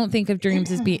 I don't think of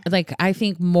dreams as being like, I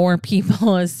think more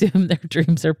people assume their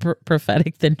dreams are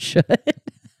prophetic than should.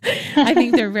 I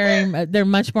think they're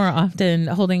much more often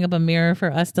holding up a mirror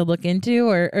for us to look into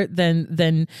or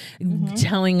than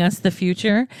telling us the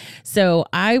future. So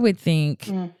I would think,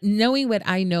 knowing what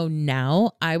I know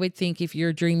now, I would think if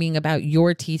you're dreaming about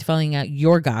your teeth falling out,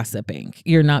 you're gossiping.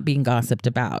 You're not being gossiped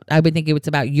about. I would think it's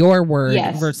about your word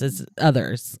versus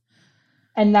others.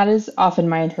 And that is often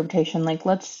my interpretation. Like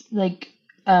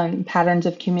patterns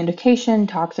of communication,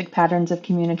 toxic patterns of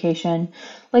communication.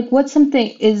 Like what's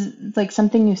something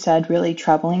you said really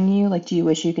troubling you? Like, do you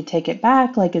wish you could take it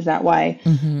back? Like, is that why,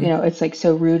 it's like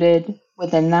so rooted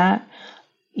within that?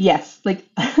 Yes. Like,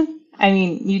 I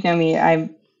mean, you know me,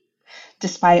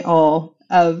 despite all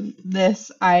of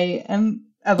this, I am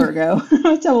a Virgo,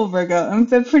 a double Virgo. I'm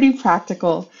a pretty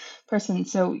practical person.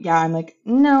 So yeah, I'm like,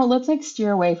 no, let's like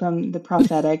steer away from the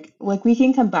prophetic. Like we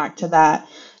can come back to that,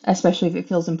 especially if it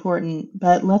feels important,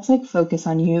 but let's like focus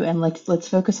on you and like let's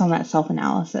focus on that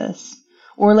self-analysis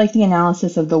or like the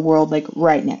analysis of the world like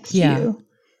right next to you.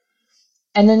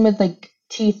 And then with like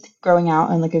teeth growing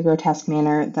out in like a grotesque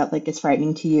manner that like is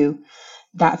frightening to you,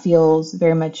 that feels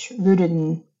very much rooted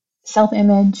in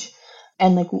self-image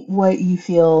and like what you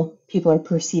feel people are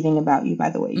perceiving about you by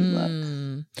the way you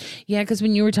look. Yeah, because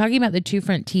when you were talking about the two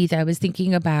front teeth, I was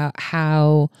thinking about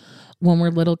how when we're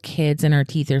little kids and our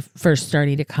teeth are first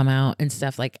starting to come out and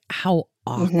stuff, like how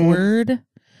awkward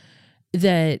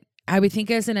that I would think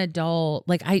as an adult,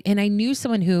 like I knew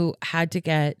someone who had to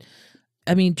get,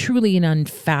 I mean, truly an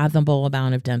unfathomable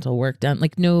amount of dental work done.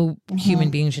 Like no human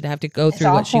being should have to go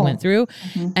through what she went through.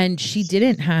 And she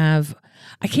didn't have,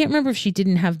 I can't remember if she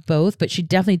didn't have both, but she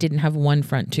definitely didn't have one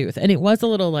front tooth. And it was a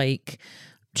little like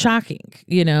shocking,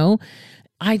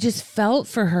 I just felt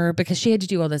for her because she had to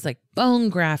do all this like bone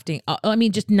grafting. I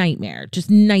mean, just nightmare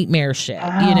shit,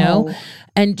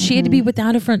 and she had to be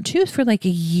without a front tooth for like a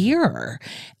year.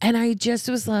 And I just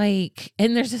was like,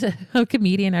 and there's a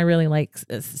comedian I really like,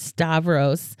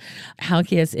 Stavros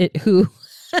Halkias, who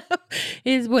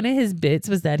is one of his bits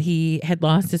was that he had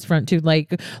lost his front tooth,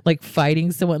 like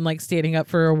fighting someone, like standing up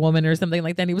for a woman or something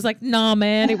like that. And he was like, nah,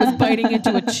 man, it was biting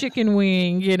into a chicken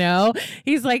wing,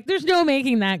 He's like, there's no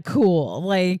making that cool.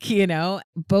 Like,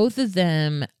 both of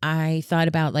them, I thought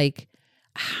about like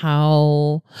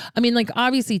how, I mean, like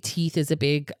obviously teeth is a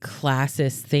big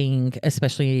classist thing,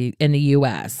 especially in the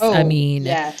US. I mean,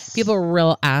 people are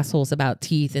real assholes about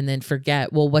teeth and then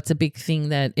forget, well, what's a big thing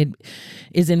that it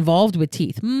is involved with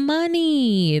teeth?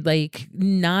 Money. Like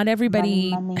not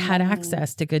everybody had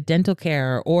access to good dental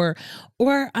care or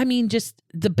I mean, just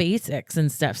the basics and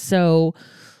stuff. So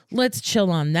let's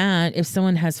chill on that. If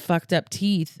someone has fucked up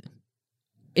teeth,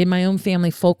 in my own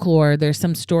family folklore, there's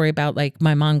some story about like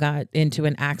my mom got into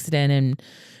an accident and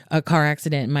a car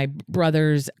accident. And my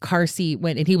brother's car seat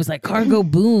went and he was like, car go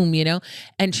boom,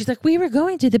 and she's like, we were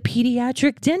going to the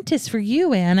pediatric dentist for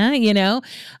you, Anna,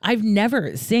 I've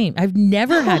never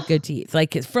had good teeth,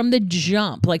 like from the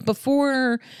jump, like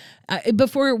before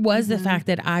it was the fact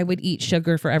that I would eat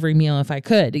sugar for every meal if I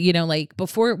could, like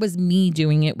before it was me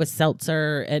doing it with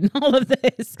seltzer and all of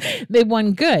this, they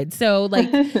won good. So like,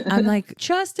 I'm like,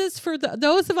 justice for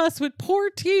those of us with poor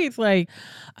teeth. Like,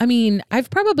 I mean, I've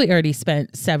probably already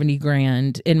spent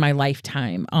 $70,000 in my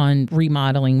lifetime on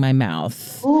remodeling my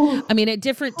mouth. Ooh. I mean, at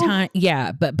different times.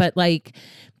 Yeah. But like,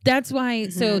 that's why.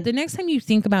 So the next time you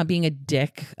think about being a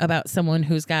dick about someone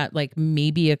who's got like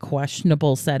maybe a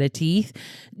questionable set of teeth,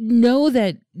 know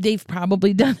that they've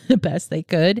probably done the best they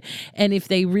could. And if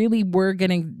they really were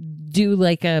going to do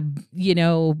like like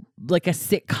a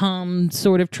sitcom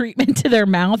sort of treatment to their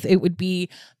mouth, it would be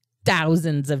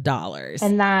thousands of dollars.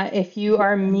 And that if you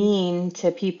are mean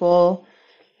to people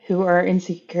who are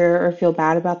insecure or feel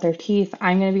bad about their teeth,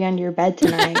 I'm going to be under your bed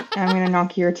tonight and I'm going to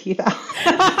knock your teeth out.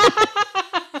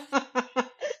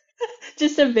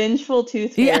 Just a vengeful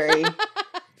tooth fairy. Yeah.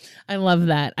 I love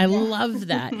that. I love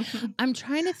that. I'm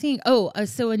trying to think. Oh,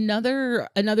 so another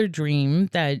dream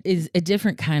that is a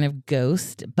different kind of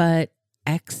ghost, but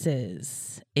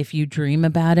exes. If you dream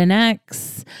about an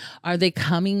ex, are they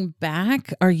coming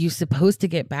back? Are you supposed to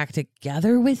get back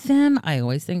together with them? I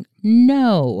always think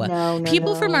no.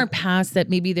 People from our past that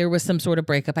maybe there was some sort of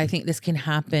breakup. I think this can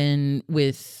happen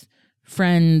with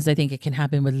friends. I think it can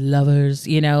happen with lovers,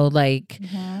 like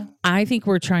I think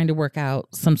we're trying to work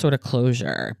out some sort of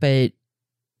closure, but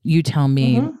you tell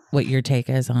me what your take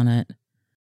is on it.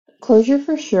 Closure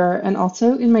for sure. And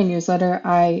also in my newsletter,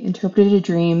 I interpreted a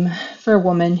dream for a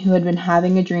woman who had been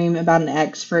having a dream about an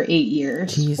ex for 8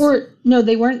 years. Jeez. Or no,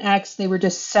 they weren't ex. They were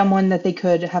just someone that they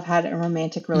could have had a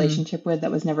romantic relationship with that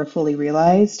was never fully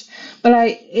realized. But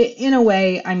in a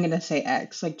way, I'm going to say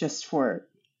ex, like just for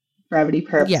brevity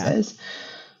purposes.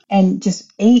 Yeah. And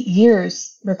just 8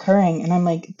 years recurring. And I'm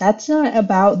like, that's not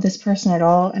about this person at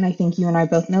all. And I think you and I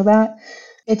both know that.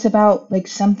 It's about like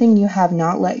something you have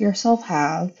not let yourself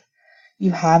have. You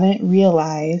haven't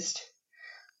realized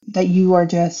that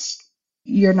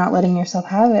you're not letting yourself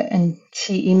have it. And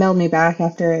she emailed me back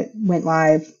after it went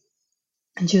live.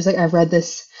 And she was like, I've read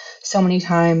this so many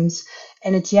times.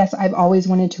 And it's, yes, I've always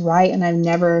wanted to write and I've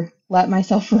never let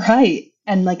myself write.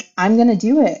 And like, I'm going to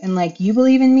do it. And like, you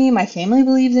believe in me. My family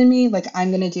believes in me. Like, I'm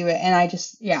going to do it. And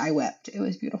I wept. It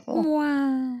was beautiful.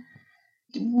 Wow.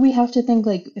 We have to think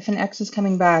like if an ex is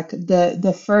coming back,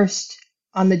 the first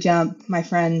on the jump, my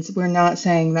friends, we're not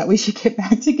saying that we should get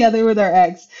back together with our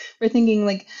ex. We're thinking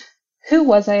like, who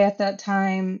was I at that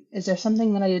time? Is there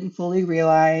something that I didn't fully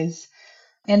realize?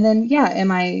 And then,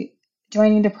 do I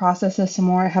need to process this some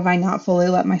more? Have I not fully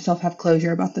let myself have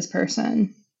closure about this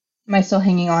person? Am I still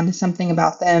hanging on to something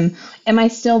about them? Am I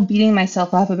still beating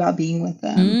myself up about being with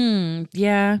them?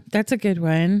 Yeah, that's a good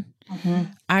one.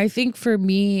 I think for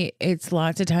me, it's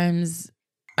lots of times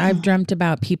I've dreamt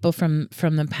about people from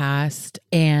the past,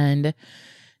 and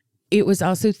it was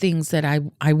also things that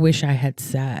I wish I had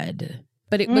said,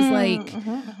 but it was like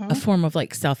a form of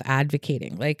like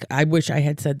self-advocating. Like, I wish I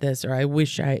had said this, or I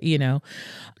wish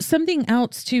something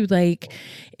else too. Like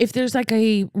if there's like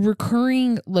a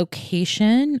recurring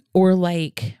location or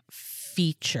like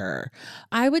feature,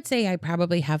 I would say I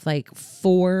probably have like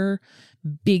 4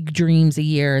 big dreams a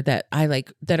year that I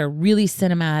like, that are really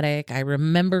cinematic. I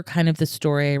remember kind of the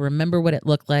story. I remember what it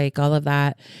looked like, all of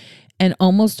that. And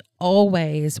almost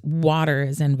always water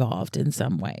is involved in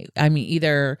some way. I mean,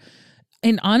 either,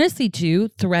 and honestly too,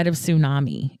 threat of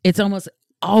tsunami. It's almost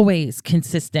always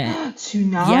consistent.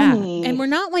 Tsunami. Yeah. And we're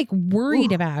not like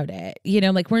worried about it,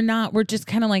 like we're just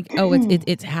kind of like, oh,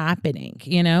 it's happening,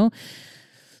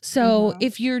 So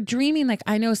if you're dreaming, like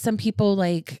I know some people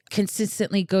like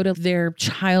consistently go to their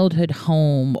childhood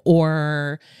home,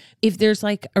 or if there's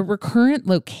like a recurrent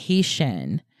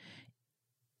location,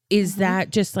 is that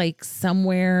just like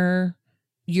somewhere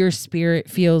your spirit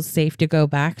feels safe to go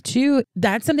back to?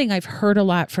 That's something I've heard a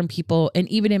lot from people, and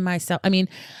even in myself. I mean,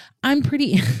 I'm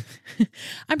pretty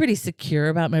secure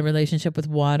about my relationship with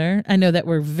water. I know that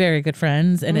we're very good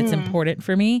friends and it's important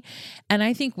for me. And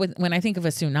I think when I think of a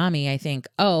tsunami, I think,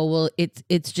 oh, well,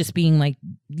 it's just being like,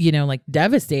 like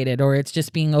devastated, or it's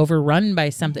just being overrun by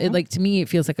something. Like, to me, it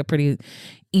feels like a pretty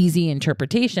easy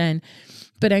interpretation.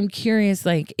 But I'm curious,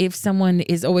 like, if someone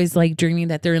is always like dreaming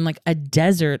that they're in like a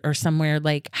desert or somewhere,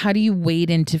 like, how do you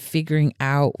wade into figuring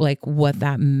out like what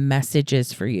that message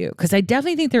is for you? Because I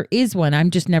definitely think there is one. I'm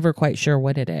just never quite sure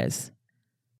what it is.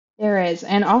 There is.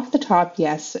 And off the top,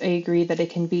 yes, I agree that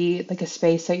it can be like a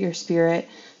space that your spirit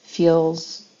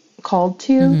feels called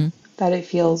to, that it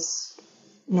feels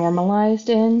normalized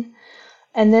in.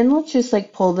 And then let's just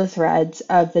like pull the threads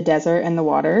of the desert and the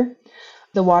water.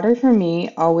 The water for me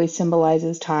always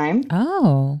symbolizes time.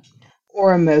 Oh.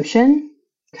 Or emotion,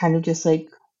 kind of just like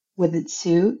with its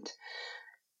suit.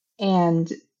 And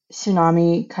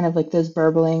tsunami, kind of like those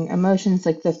burbling emotions,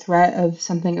 like the threat of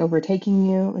something overtaking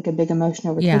you, like a big emotion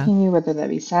overtaking you, whether that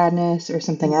be sadness or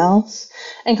something else.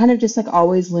 And kind of just like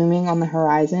always looming on the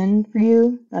horizon for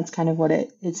you. That's kind of what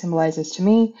it symbolizes to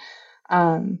me.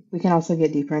 We can also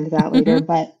get deeper into that later,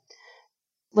 but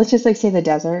let's just like say the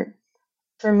desert.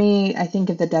 For me, I think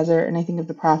of the desert and I think of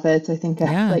the prophets. I think of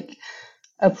like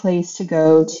a place to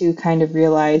go to kind of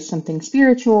realize something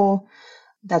spiritual.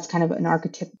 That's kind of an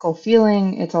archetypical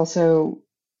feeling. It's also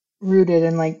rooted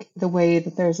in like the way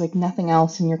that there's like nothing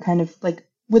else and you're kind of like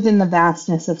within the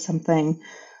vastness of something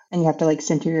and you have to like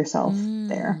center yourself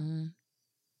there.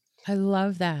 I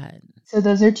love that. So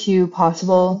those are two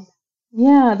possible.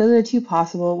 Yeah, those are two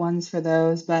possible ones for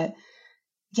those. But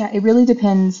yeah, it really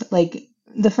depends. Like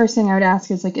the first thing I would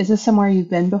ask is like, is this somewhere you've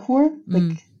been before?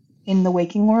 Like in the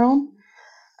waking world?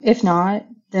 If not,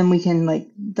 then we can like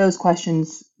those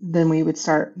questions, then we would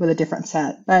start with a different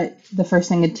set. But the first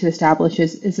thing to establish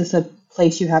is this a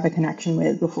place you have a connection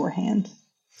with beforehand?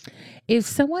 If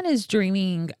someone is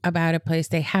dreaming about a place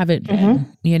they haven't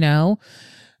been, you know,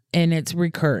 and it's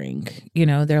recurring, you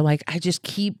know, they're like, I just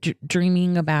keep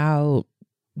dreaming about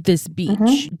this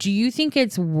beach. Do you think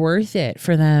it's worth it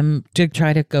for them to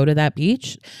try to go to that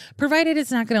beach? Provided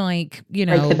it's not going to like, you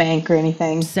know, break the bank or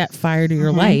anything, set fire to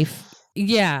your life.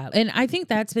 Yeah. And I think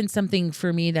that's been something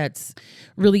for me that's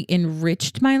really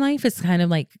enriched my life. It's kind of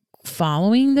like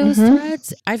following those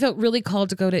threads. I felt really called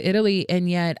to go to Italy, and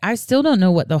yet I still don't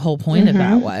know what the whole point of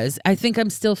that was. I think I'm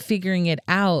still figuring it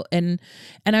out. And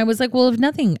I was like, well, if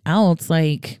nothing else,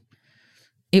 like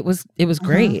it was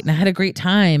great, and I had a great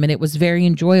time, and it was very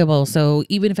enjoyable. So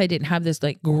even if I didn't have this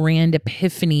like grand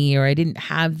epiphany, or I didn't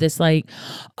have this like,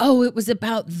 oh, it was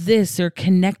about this or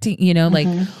connecting, you know, like,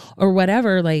 or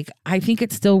whatever, like, I think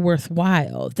it's still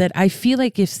worthwhile. That I feel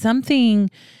like if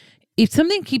something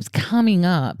keeps coming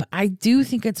up, I do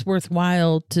think it's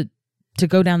worthwhile to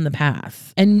go down the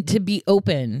path and to be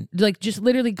open, like just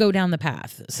literally go down the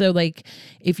path. So like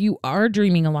if you are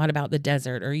dreaming a lot about the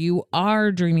desert, or you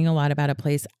are dreaming a lot about a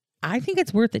place, I think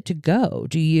it's worth it to go.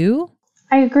 Do you?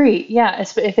 I agree. Yeah.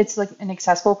 If it's like an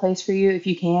accessible place for you, if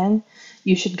you can,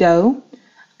 you should go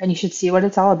and you should see what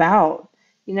it's all about.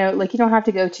 You know, like you don't have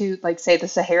to go to like, say, the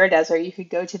Sahara Desert. You could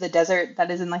go to the desert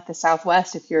that is in like the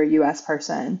Southwest if you're a US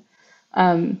person.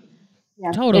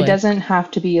 Yeah, Totally. it doesn't have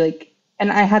to be like,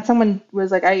 and I had someone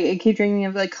was like, I keep dreaming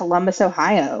of like Columbus,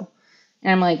 Ohio.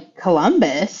 And I'm like,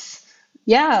 Columbus?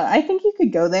 Yeah, I think you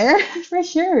could go there for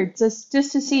sure, just to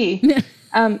see.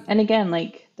 And again,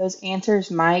 like those answers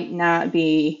might not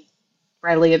be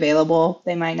readily available.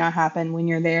 They might not happen when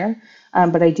you're there,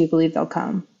 but I do believe they'll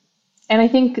come. And I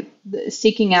think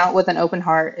seeking out with an open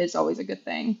heart is always a good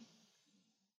thing.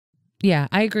 Yeah,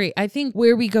 I agree. I think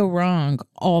where we go wrong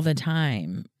all the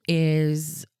time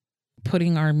is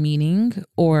putting our meaning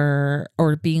or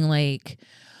being like,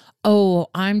 oh,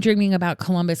 I'm dreaming about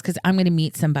Columbus because I'm going to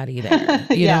meet somebody there.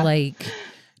 You know, like,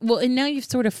 well, and now you've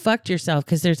sort of fucked yourself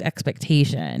because there's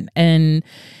expectation, and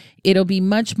it'll be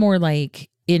much more like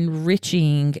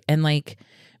enriching, and like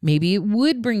maybe it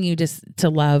would bring you to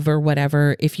love or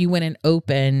whatever if you went in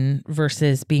open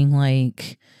versus being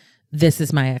like, this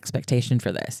is my expectation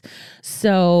for this.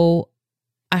 So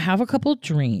I have a couple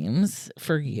dreams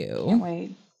for you. Can't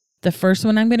wait. The first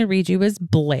one I'm going to read you is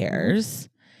Blair's.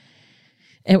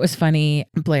 It was funny.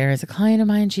 Blair is a client of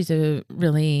mine. She's one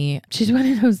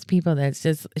of those people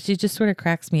she just sort of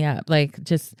cracks me up. Like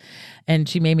and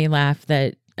she made me laugh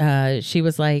that she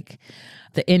was like,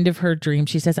 the end of her dream,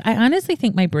 she says, I honestly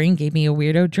think my brain gave me a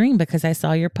weirdo dream because I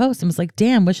saw your post and was like,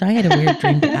 damn, wish I had a weird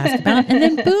dream to ask about. And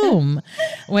then boom,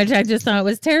 which I just thought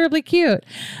was terribly cute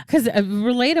because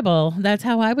relatable. That's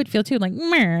how I would feel too. Like,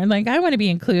 meh, like I want to be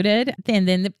included. And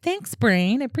then thanks,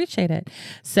 brain. I appreciate it.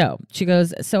 So she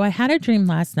goes, so I had a dream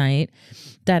last night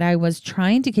that I was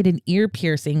trying to get an ear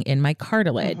piercing in my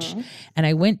cartilage. And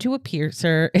I went to a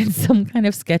piercer in some kind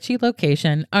of sketchy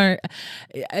location. I'm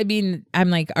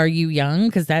like, are you young?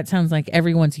 Because that sounds like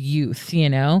everyone's youth, you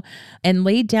know? And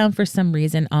laid down for some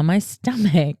reason on my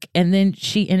stomach. And then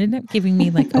she ended up giving me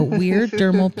like a weird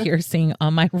dermal piercing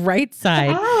on my right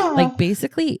side, like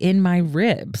basically in my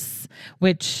ribs,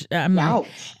 which I'm like,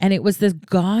 and it was this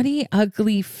gaudy,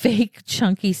 ugly, fake,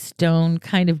 chunky stone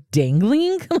kind of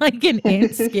dangling like an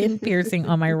skin piercing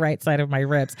on my right side of my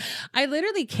ribs. I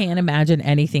literally can't imagine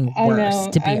anything worse,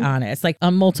 to be honest, like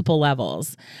on multiple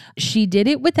levels. She did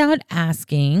it without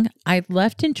asking. I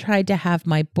left and tried to have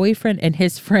my boyfriend and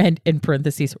his friend, in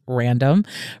parentheses, random,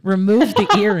 remove the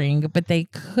earring, but they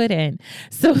couldn't.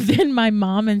 So then my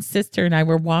mom and sister and I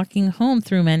were walking home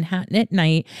through Manhattan at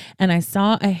night, and I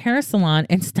saw a hair salon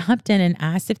and stopped in and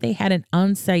asked if they had an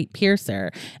on-site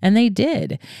piercer, and they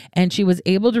did. And she was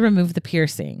able to remove the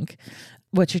piercing.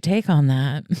 What's your take on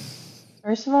that?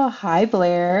 First of all, hi,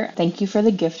 Blair. Thank you for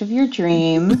the gift of your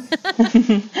dream.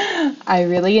 I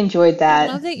really enjoyed that.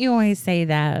 I love that you always say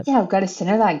that. Yeah, I've got to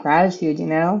center that gratitude, you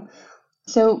know?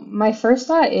 So my first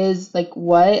thought is like,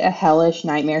 what a hellish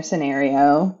nightmare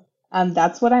scenario.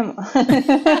 That's what I'm...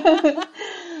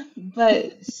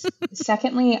 But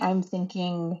secondly, I'm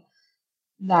thinking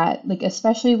that, like,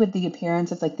 especially with the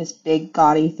appearance of like this big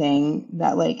gaudy thing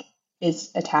that like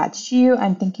is attached to you,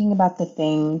 I'm thinking about the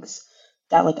things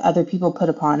that like other people put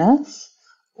upon us.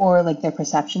 or like their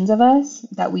perceptions of us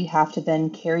that we have to then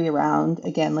carry around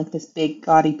again, like this big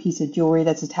gaudy piece of jewelry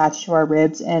that's attached to our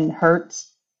ribs and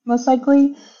hurts most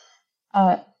likely.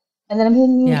 Uh, and then I'm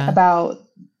thinking Yeah. about,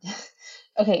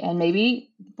 okay, and maybe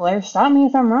Blair, stop me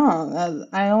if I'm wrong.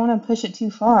 I don't want to push it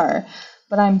too far,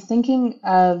 but I'm thinking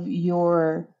of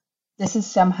this is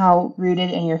somehow rooted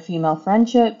in your female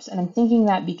friendships. And I'm thinking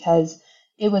that because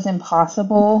it was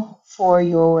impossible for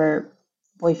your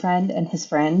boyfriend and his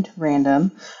friend,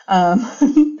 random,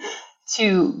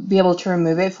 to be able to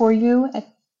remove it for you.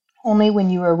 Only when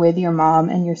you were with your mom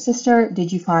and your sister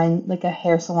did you find like a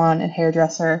hair salon and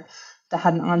hairdresser that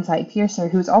had an on-site piercer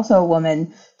who was also a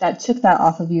woman that took that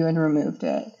off of you and removed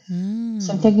it.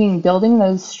 So I'm thinking building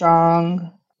those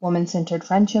strong woman-centered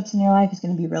friendships in your life is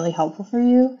going to be really helpful for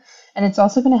you. And it's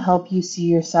also going to help you see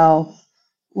yourself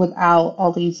without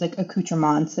all these like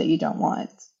accoutrements that you don't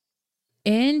want.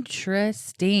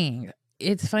 Interesting.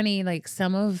 It's funny, like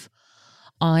some of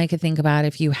all I could think about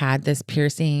if you had this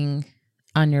piercing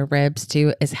on your ribs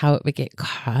too is how it would get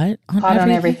caught on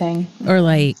everything. Or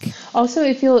like also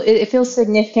it feels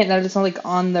significant that it's like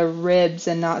on the ribs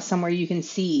and not somewhere you can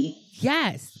see.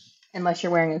 Yes. Unless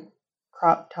you're wearing a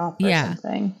crop top or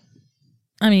something.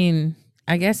 I mean,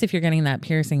 I guess if you're getting that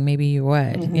piercing, maybe you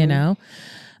would, you know?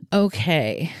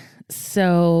 Okay.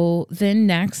 So then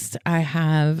next I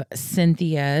have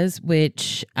Cynthia's,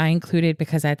 which I included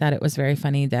because I thought it was very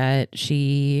funny that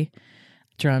she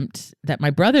dreamt that my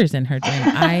brother's in her dream.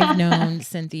 I've known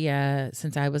Cynthia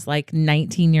since I was like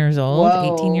 19 years old,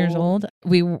 18 years old.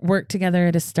 We worked together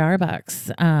at a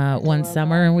Starbucks one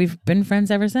summer and we've been friends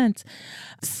ever since.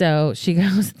 So she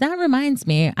goes, that reminds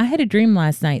me, I had a dream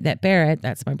last night that Barrett,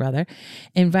 that's my brother,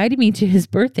 invited me to his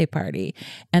birthday party.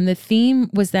 And the theme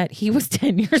was that he was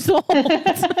 10 years old.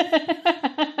 That's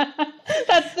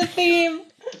the theme.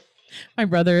 My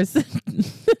brother's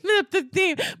the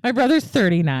theme. My brother's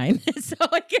 39. So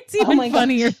like it's even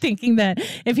funnier thinking that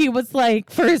if he was like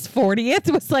for his 40th,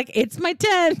 it was like, it's my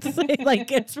 10th.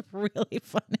 Like it's really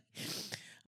funny.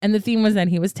 And the theme was that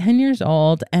he was 10 years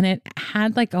old and it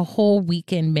had like a whole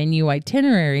weekend menu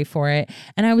itinerary for it.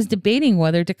 And I was debating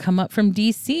whether to come up from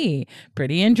DC.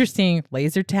 Pretty interesting.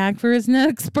 Laser tag for his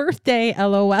next birthday.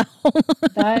 LOL.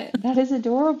 That is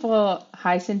adorable.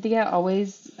 Hi, Cynthia.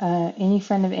 Always, any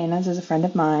friend of Anna's is a friend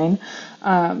of mine.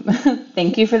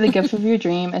 Thank you for the gift of your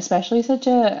dream, especially such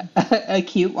a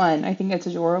cute one. I think it's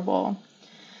adorable.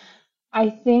 I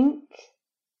think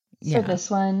for this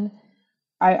one,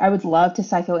 I would love to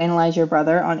psychoanalyze your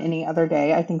brother on any other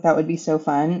day. I think that would be so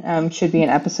fun. Should be an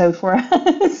episode for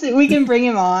us. We can bring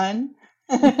him on.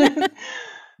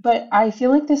 But I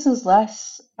feel like this is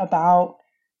less about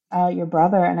your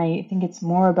brother, and I think it's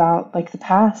more about like the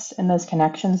past and those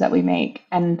connections that we make,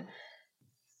 and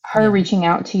her reaching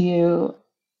out to you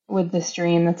with this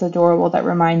dream that's adorable that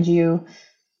reminds you,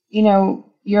 you know,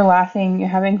 you're laughing, you're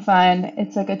having fun.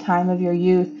 It's like a time of your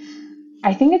youth.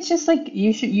 I think it's just like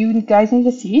you guys need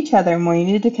to see each other more. You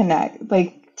need to connect,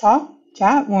 like talk,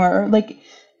 chat more. Or like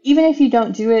even if you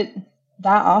don't do it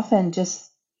that often, just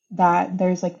that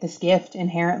there's like this gift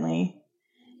inherently.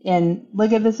 And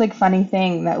look at this like funny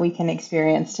thing that we can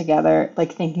experience together.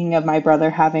 Like thinking of my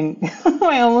brother having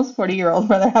my almost 40-year-old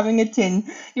brother having a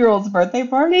 10-year-old's birthday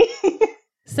party.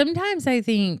 Sometimes I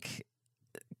think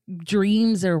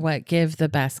dreams are what give the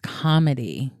best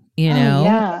comedy, you know?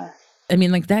 Yeah. I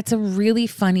mean, like that's a really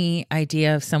funny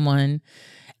idea of someone,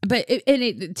 but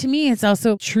to me, it's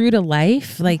also true to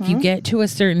life. Like you get to a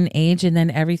certain age and then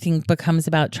everything becomes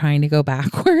about trying to go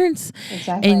backwards.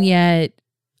 Exactly. And yet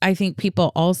I think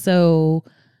people also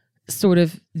sort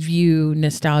of view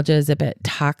nostalgia as a bit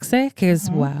toxic as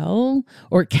well,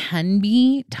 or can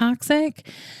be toxic.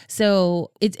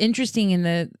 So it's interesting in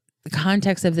the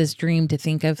context of this dream to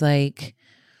think of like,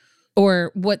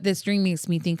 or what this dream makes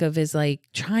me think of is like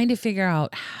trying to figure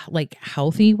out like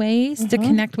healthy ways to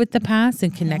connect with the past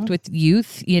and connect with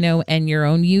youth, you know, and your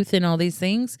own youth and all these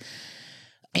things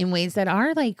in ways that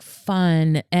are like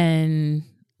fun and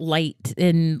light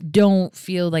and don't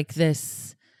feel like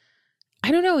this.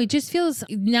 I don't know. It just feels,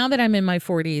 now that I'm in my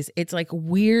 40s, it's like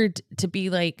weird to be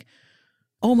like,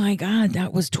 oh my God,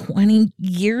 that was 20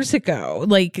 years ago.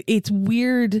 Like it's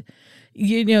weird.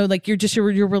 You know, like your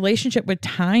relationship with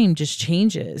time just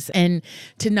changes, and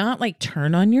to not like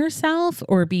turn on yourself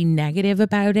or be negative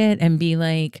about it and be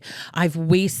like, I've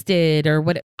wasted or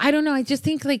what. I don't know. I just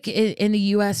think like in the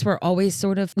US, we're always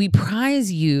sort of, we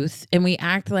prize youth and we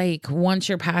act like once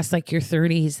you're past like your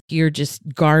 30s, you're just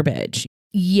garbage.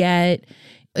 Yet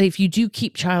if you do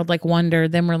keep childlike wonder,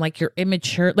 then we're like, you're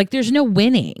immature. Like there's no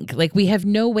winning. Like we have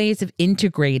no ways of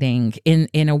integrating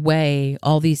in a way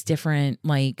all these different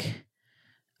like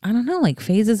I don't know, like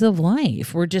phases of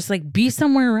life. We're just like, be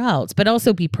somewhere else, but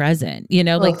also be present,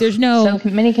 like there's no, so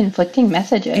many conflicting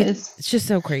messages. it's just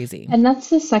so crazy. And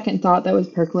that's the second thought that was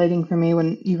percolating for me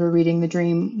when you were reading the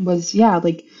dream was,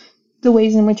 like the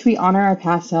ways in which we honor our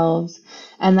past selves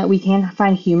and that we can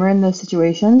find humor in those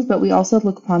situations, but we also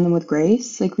look upon them with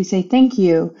grace. Like we say, thank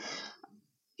you,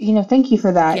 thank you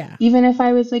for that. Yeah. Even if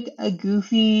I was like a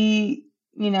goofy,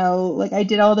 like I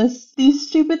did all these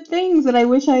stupid things that I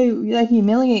wish that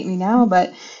humiliate me now,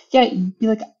 but yeah, be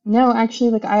like, no, actually,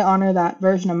 like I honor that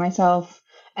version of myself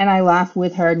and I laugh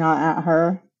with her, not at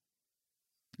her.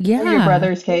 Yeah. Or your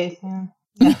brother's case. Yeah.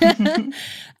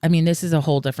 I mean, this is a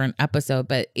whole different episode,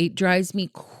 but it drives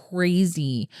me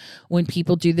crazy when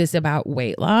people do this about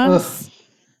weight loss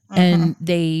and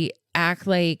they act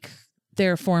like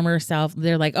their former self.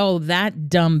 They're like, oh, that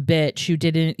dumb bitch who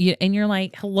didn't, and you're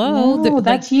like, hello, no,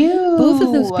 that's you. Both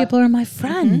of those people are my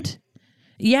friend. Mm-hmm.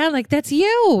 Yeah, like that's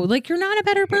you. Like you're not a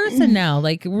better person now.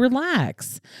 Like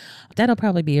relax. That'll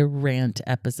probably be a rant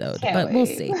episode, but we'll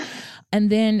see. And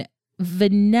then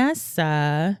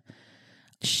Vanessa,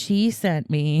 she sent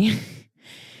me,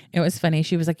 it was funny.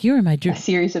 She was like, you were my dream. A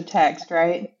series of texts,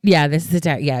 right? Yeah, this is a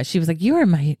text. Yeah. She was like, you were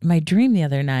my dream the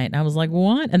other night. And I was like,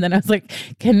 what? And then I was like,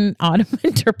 can Autumn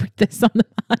interpret this on the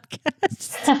podcast?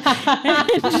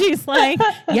 And she's like,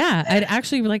 yeah, I'd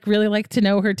actually really like to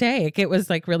know her take. It was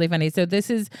like really funny. So this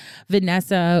is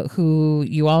Vanessa, who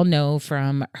you all know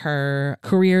from her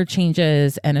career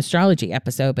changes and astrology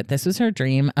episode, but this was her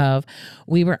dream of,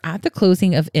 we were at the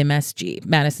closing of MSG,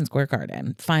 Madison Square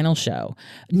Garden, final show.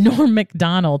 Norm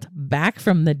Macdonald back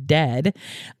from the dead.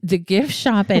 The gift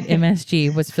shop at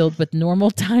MSG was filled with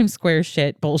normal Times Square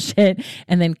shit, bullshit,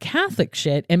 and then Catholic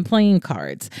shit and playing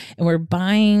cards. And we're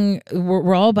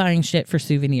all buying shit for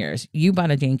souvenirs. You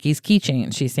bought a Yankees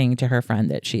keychain, she's saying to her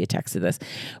friend that she had texted this.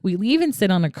 We leave and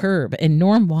sit on a curb, and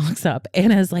Norm walks up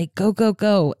and is like, go, go,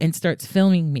 go, and starts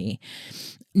filming me.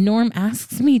 Norm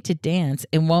asks me to dance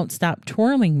and won't stop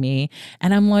twirling me.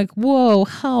 And I'm like, whoa,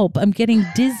 help, I'm getting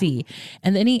dizzy.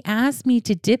 And then he asked me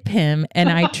to dip him and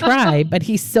I try, but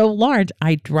he's so large,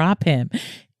 I drop him.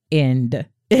 End.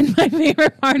 And my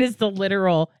favorite part is the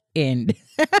literal end.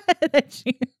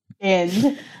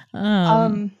 End.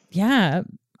 Yeah.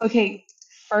 Okay.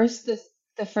 First,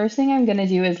 the first thing I'm going to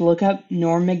do is look up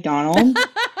Norm Macdonald.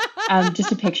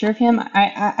 Just a picture of him.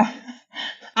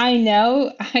 I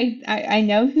know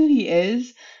who he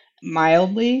is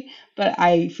mildly, but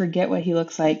I forget what he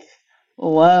looks like.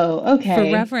 Whoa, okay.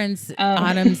 For reference,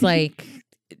 Autumn's like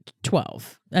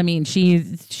 12. I mean,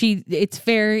 it's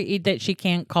fair that she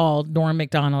can't call Norm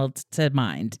Macdonald to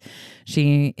mind.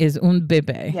 She is un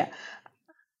bébé. Yeah.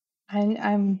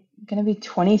 I'm going to be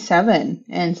 27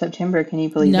 in September. Can you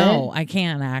believe it? No, I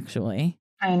can't actually.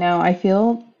 I know. I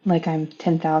feel like I'm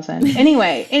 10,000.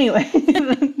 Anyway.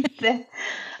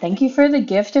 Thank you for the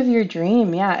gift of your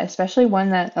dream. Yeah, especially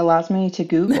one that allows me to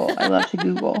Google. I love to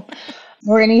Google.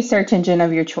 Or any search engine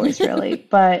of your choice, really.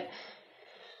 But,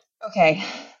 okay.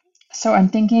 So I'm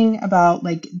thinking about,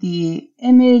 like, the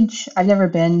image. I've never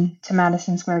been to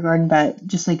Madison Square Garden, but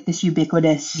just, like, this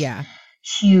ubiquitous,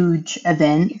 huge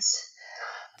event.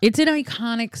 It's an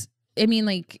iconic... I mean,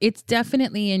 like, it's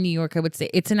definitely in New York, I would say.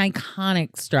 It's an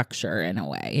iconic structure in a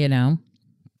way,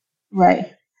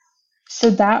 Right. So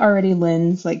that already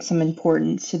lends like some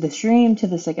importance to this dream, to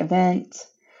this like event.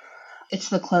 It's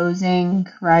the closing,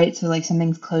 right? So like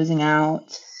something's closing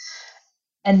out.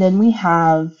 And then we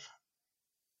have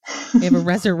a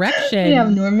resurrection. We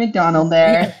have Norm Macdonald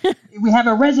there. We have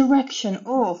a resurrection.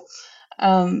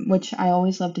 Which I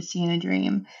always love to see in a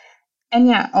dream. And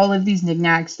yeah, all of these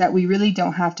knickknacks that we really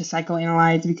don't have to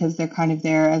psychoanalyze because they're kind of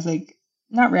there as like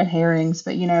not red herrings,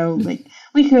 but like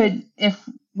we could, if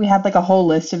we had like a whole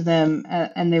list of them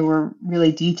and they were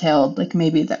really detailed, like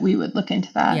maybe that we would look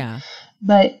into that. Yeah.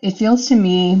 But it feels to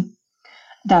me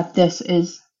that this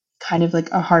is kind of like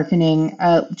a hearkening,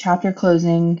 chapter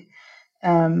closing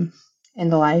in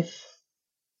the life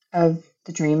of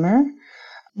the dreamer.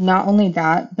 Not only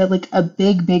that, but like a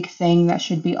big, big thing that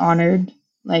should be honored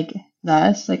like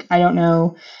thus. Like, I don't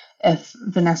know if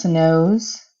Vanessa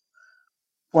knows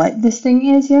what this thing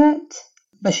is yet,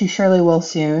 but she surely will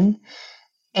soon.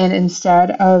 And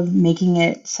instead of making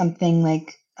it something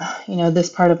like, this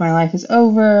part of my life is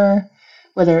over,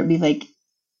 whether it be like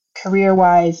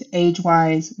career-wise,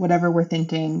 age-wise, whatever we're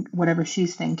thinking, whatever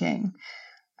she's thinking.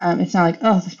 It's not like,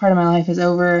 oh, this part of my life is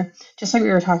over. Just like we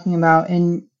were talking about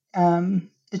in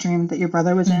the dream that your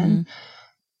brother was in.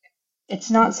 It's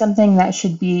not something that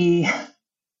should be,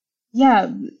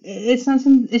 it's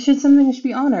something that should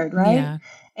be honored, right? Yeah.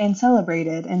 And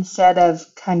celebrated instead of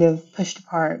kind of pushed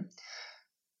apart.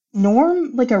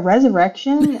 Norm, like a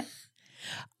resurrection.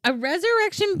 A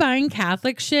resurrection buying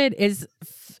Catholic shit is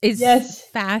Yes.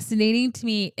 fascinating to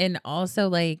me, and also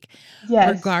like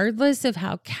Yes. regardless of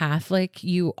how Catholic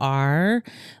you are,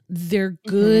 they're Mm-hmm.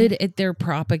 good at their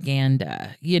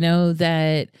propaganda. You know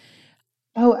that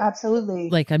Oh, absolutely.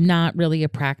 like I'm not really a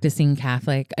practicing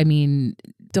Catholic. I mean,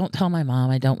 don't tell my mom.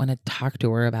 I don't want to talk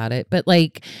to her about it. But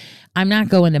like I'm not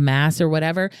going to mass or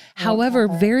whatever. However,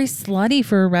 very slutty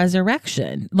for a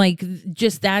resurrection. Like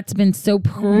just that's been so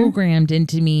programmed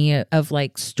into me of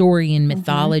like story and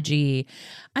mythology.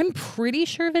 I'm pretty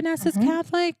sure Vanessa's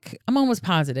Catholic. I'm almost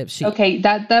positive she. Okay,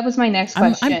 that was my next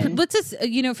question. Let's just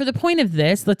for the point of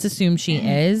this, let's assume she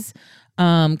is.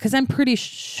 Because I'm pretty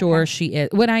sure she is.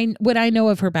 What I know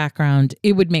of her background,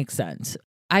 it would make sense.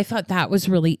 I thought that was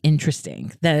really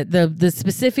interesting. The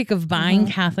specific of buying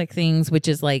Catholic things, which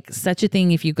is like such a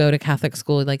thing. If you go to Catholic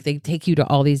school, like they take you to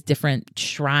all these different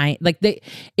shrines. Like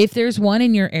if there's one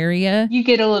in your area, you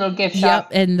get a little gift shop,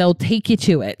 and they'll take you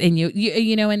to it. And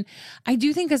you know, and I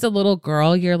do think as a little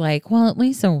girl, you're like, well, at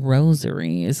least a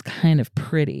rosary is kind of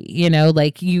pretty. You know,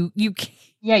 like you.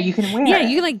 Yeah, you can wear Yeah, it.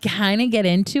 you can like kind of get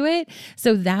into it.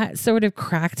 So that sort of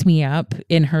cracked me up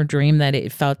in her dream that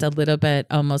it felt a little bit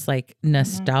almost like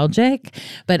nostalgic,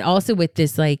 but also with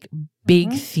this like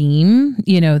big theme,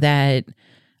 you know, that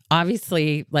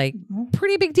obviously like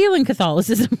pretty big deal in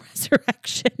Catholicism,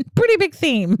 resurrection, pretty big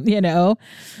theme, you know,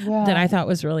 that I thought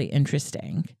was really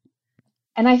interesting.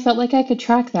 And I felt like I could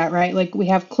track that, right? Like we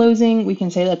have closing, we can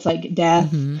say that's like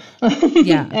death.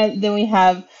 Yeah. And then we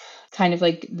have kind of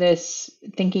like this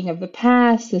thinking of the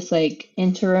past, this like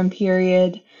interim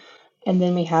period, and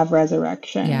then we have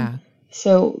resurrection. Yeah.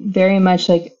 So very much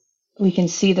like we can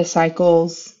see the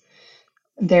cycles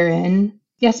therein.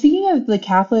 Yeah, speaking of the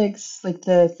Catholics, like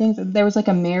the things, there was like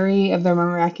a Mary of the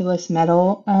Miraculous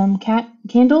Medal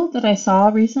candle that I saw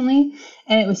recently,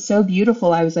 and it was so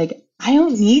beautiful. I was like, I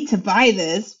don't need to buy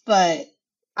this, but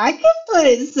I could put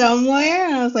it somewhere.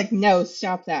 And I was like, no,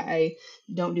 stop that. I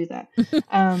don't do that.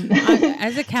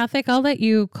 As a Catholic, I'll let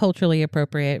you culturally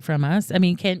appropriate from us. I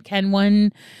mean, can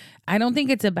one? I don't think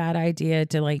it's a bad idea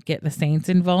to like get the saints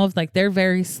involved. Like they're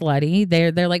very slutty.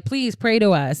 They're like, please pray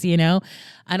to us. You know,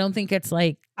 I don't think it's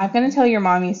like. I'm gonna tell your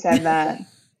mommy said that.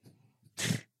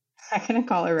 I'm gonna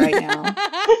call her right now.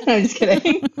 I'm just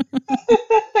kidding.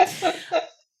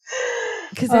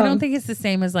 Because I don't think it's the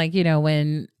same as like, you know,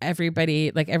 when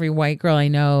everybody, like every white girl I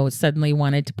know suddenly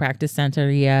wanted to practice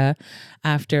Santeria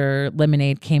after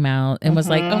Lemonade came out and was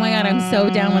like, oh my God, I'm so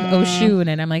down with Oshun.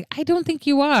 And I'm like, I don't think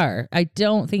you are. I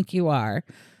don't think you are.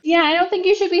 Yeah, I don't think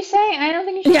you should be saying. I don't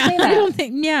think you should say that. I don't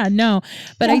think. Yeah, no.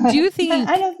 But I do think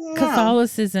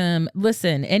Catholicism.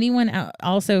 Listen, anyone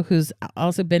also who's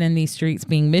also been in these streets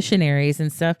being missionaries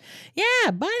and stuff.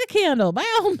 Yeah, buy the candle by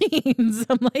all means.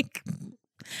 I'm like,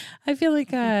 I feel like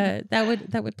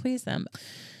that would please them.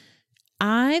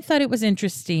 I thought it was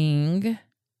interesting,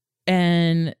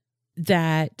 and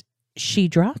that she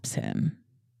drops him.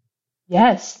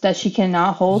 Yes, that she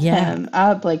cannot hold him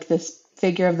up like this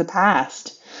figure of the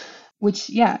past.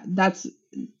 Which, that's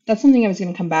something I was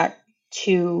going to come back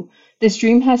to. This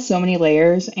dream has so many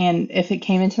layers, and if it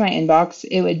came into my inbox,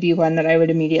 it would be one that I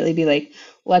would immediately be like,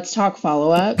 let's talk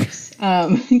follow-ups,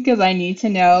 because I need to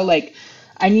know,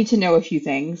 a few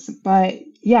things. But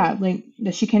yeah, like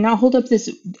she cannot hold up this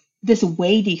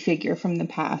weighty figure from the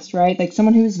past, right? Like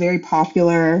someone who is very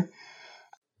popular.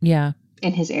 Yeah.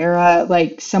 In his era,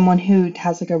 like someone who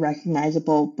has like a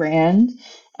recognizable brand.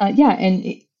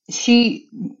 And she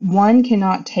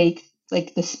cannot take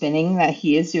like the spinning that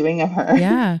he is doing of her.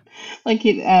 Yeah. Like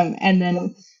it, and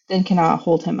then cannot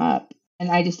hold him up. And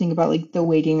I just think about like the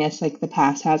weightiness like the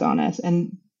past has on us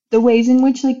and the ways in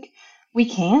which like we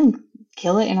can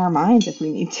kill it in our minds if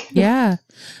we need to. Yeah.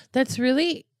 That's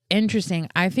really interesting.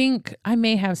 I think I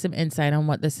may have some insight on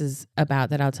what this is about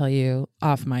that I'll tell you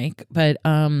off mic, but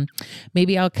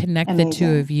maybe I'll connect the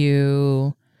two of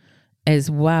you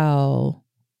as well.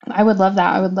 I would love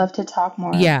that. I would love to talk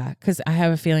more. Yeah, because I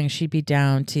have a feeling she'd be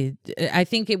down to. I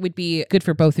think it would be good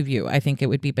for both of you. I think it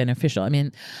would be beneficial. I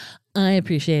mean, I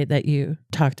appreciate that you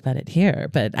talked about it here,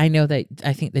 but I know that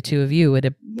I think the two of you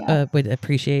would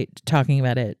appreciate talking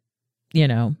about it, you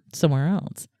know, somewhere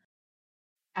else.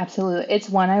 Absolutely. It's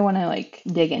one I want to like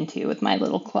dig into with my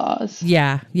little claws.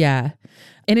 Yeah. Yeah.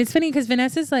 And it's funny because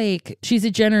Vanessa's like, she's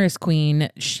a generous queen.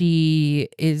 She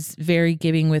is very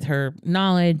giving with her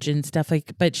knowledge and stuff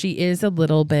like, but she is a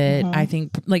little bit, I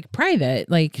think, like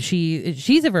private. Like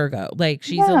she's a Virgo. Like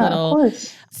she's a little.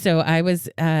 So I was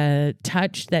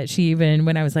touched that she even,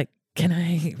 when I was like, can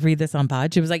I read this on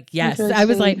pod? She was like, yes. Really I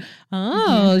was like, sweet.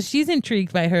 oh, she's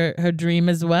intrigued by her dream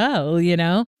as well, you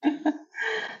know?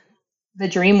 The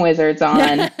dream wizard's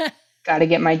on. Got to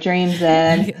get my dreams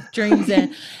in. Dreams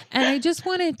in. And I just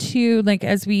wanted to, like,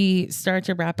 as we start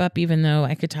to wrap up, even though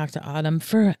I could talk to Autumn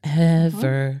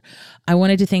forever, I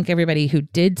wanted to thank everybody who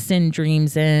did send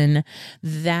dreams in,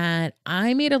 that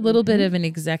I made a little bit of an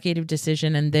executive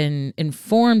decision and then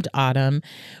informed Autumn.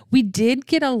 We did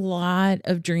get a lot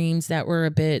of dreams that were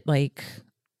a bit like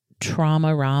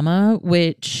trauma-rama,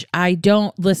 which I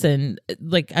don't listen,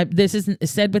 like this isn't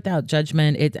said without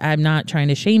judgment. I'm not trying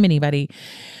to shame anybody,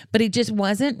 but it just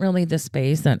wasn't really the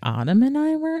space that Autumn and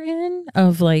I were in,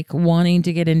 of like wanting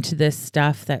to get into this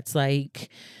stuff that's like,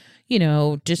 you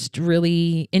know, just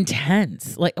really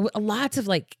intense, like lots of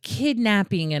like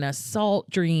kidnapping and assault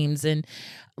dreams. And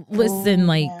listen,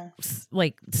 like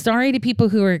sorry to people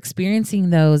who are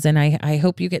experiencing those, and I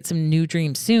hope you get some new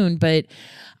dreams soon, but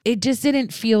it just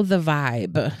didn't feel the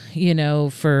vibe, you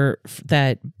know, for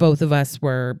that both of us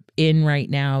were in right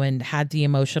now and had the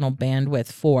emotional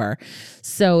bandwidth for.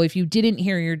 So if you didn't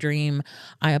hear your dream,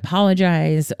 I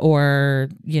apologize, or,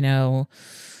 you know,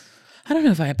 I don't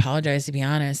know if I apologize, to be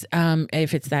honest,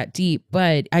 if it's that deep,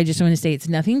 but I just want to say it's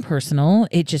nothing personal.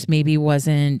 It just maybe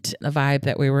wasn't a vibe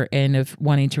that we were in of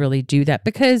wanting to really do that,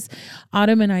 because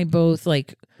Autumn and I both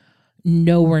like,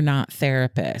 no, we're not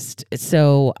therapists.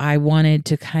 So I wanted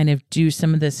to kind of do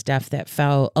some of this stuff that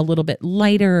felt a little bit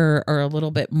lighter, or a little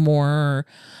bit more,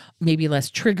 maybe less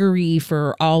triggery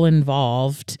for all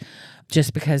involved,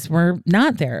 just because we're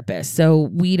not therapists. So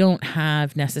we don't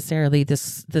have necessarily the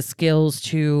skills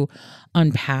to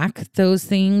unpack those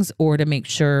things, or to make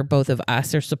sure both of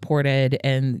us are supported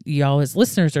and y'all as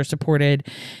listeners are supported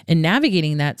in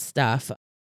navigating that stuff.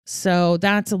 So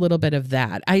that's a little bit of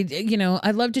that.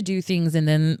 I love to do things and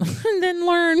then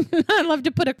learn. I love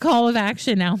to put a call of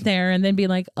action out there and then be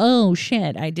like, oh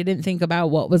shit, I didn't think about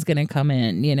what was going to come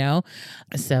in, you know?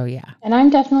 So yeah. And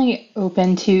I'm definitely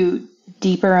open to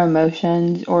deeper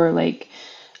emotions, or like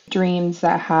dreams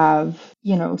that have,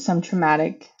 you know, some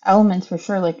traumatic elements for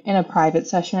sure, like in a private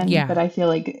session. Yeah. But I feel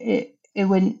like it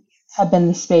wouldn't have been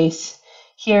the space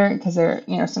here, because there are,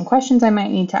 you know, some questions I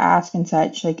might need to ask and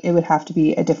such. Like it would have to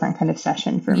be a different kind of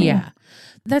session for me. Yeah.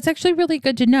 That's actually really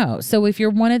good to know. So if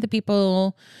you're one of the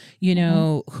people, you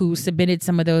know, who submitted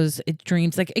some of those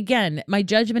dreams, like, again, my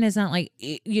judgment is not like,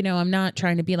 you know, I'm not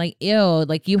trying to be like, ew,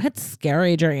 like you had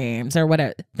scary dreams or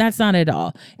whatever. That's not at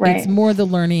all. Right. It's more the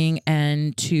learning,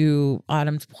 and to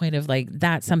Autumn's point of like,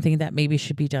 that's something that maybe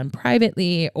should be done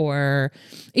privately, or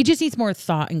it just needs more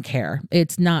thought and care.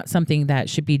 It's not something that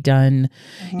should be done,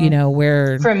 you know,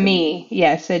 where for me,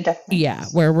 yes, it definitely. Yeah,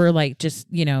 where we're like just,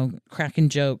 you know, cracking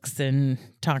jokes and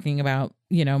talking about,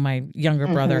 you know, my younger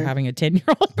brother having a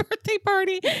 10-year-old birthday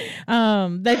party.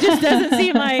 That just doesn't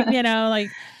seem like, you know, like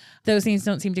those things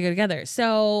don't seem to go together.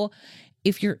 So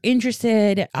if you're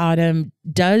interested, Autumn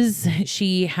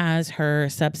she has her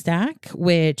Substack,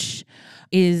 which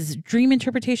is Dream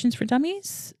Interpretations for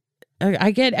Dummies. I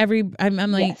get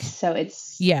I'm like, yes, so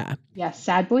it's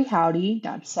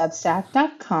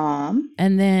sadboyhowdy.substack.com.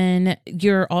 And then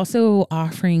you're also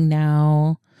offering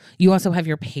now, you also have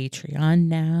your Patreon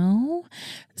now.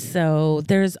 So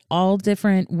there's all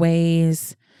different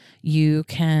ways you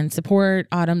can support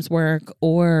Autumn's work,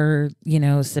 or, you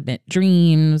know, submit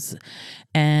dreams.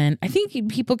 And I think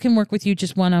people can work with you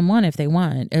just one-on-one if they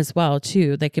want as well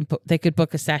too. They could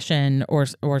book a session or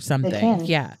something.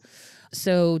 Yeah.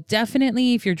 So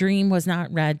definitely, if your dream was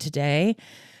not read today,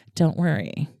 don't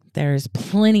worry. There's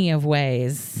plenty of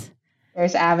ways.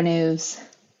 There's avenues.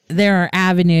 There are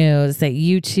avenues that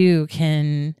you too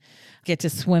can get to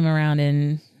swim around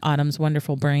in Autumn's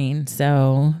wonderful brain.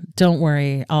 So don't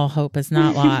worry. All hope is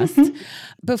not lost.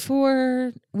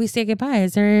 Before we say goodbye,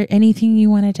 is there anything you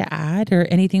wanted to add, or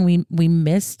anything we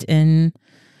missed in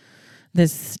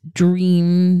this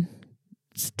dream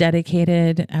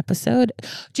dedicated episode?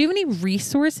 Do you have any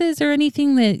resources or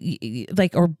anything that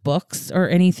like, or books or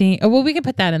anything? Oh, well, we can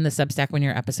put that in the Substack when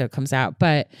your episode comes out.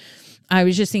 But I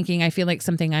was just thinking, I feel like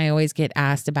something I always get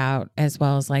asked about, as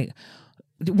well as like,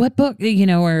 what book, you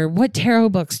know, or what tarot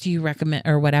books do you recommend,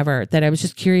 or whatever, that I was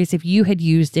just curious if you had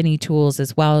used any tools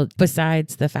as well,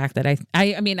 besides the fact that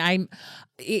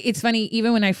it's funny,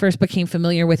 even when I first became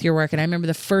familiar with your work, and I remember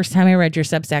the first time I read your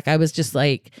Substack, I was just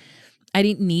like, I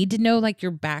didn't need to know like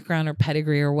your background or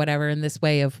pedigree or whatever in this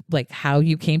way of like how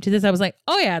you came to this. I was like,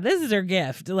 oh yeah, this is her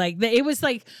gift. Like it was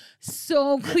like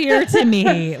so clear to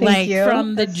me, like you.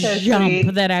 from the That's so jump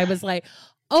sweet. that I was like,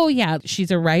 Oh yeah,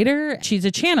 she's a writer. She's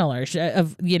a channeler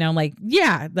of,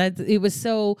 that it was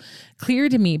so clear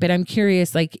to me. But I'm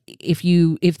curious, like,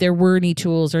 if there were any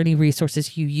tools or any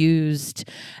resources you used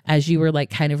as you were like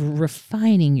kind of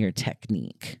refining your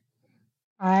technique.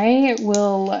 I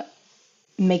will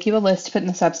make you a list to put in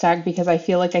the Substack because I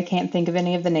feel like I can't think of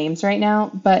any of the names right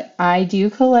now. But I do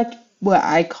collect what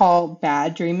I call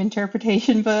bad dream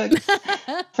interpretation books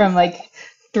from like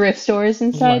thrift stores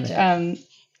and such.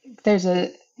 There's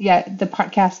the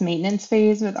podcast Maintenance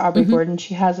Phase with Aubrey Gordon.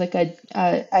 She has like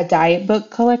a diet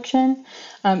book collection.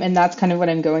 And that's kind of what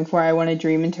I'm going for. I want a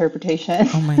dream interpretation.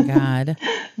 Oh my God.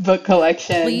 book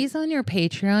collection. Please, on your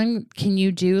Patreon, can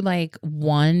you do like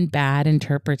one bad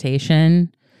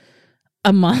interpretation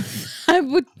a month? I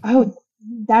would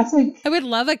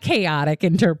love a chaotic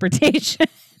interpretation.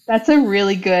 That's a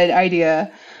really good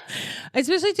idea.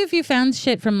 Especially if you found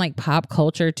shit from like pop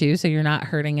culture too, so you're not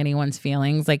hurting anyone's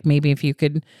feelings. Like maybe if you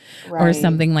could, or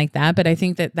something like that. But I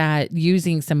think that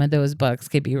using some of those books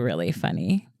could be really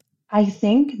funny. I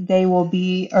think they will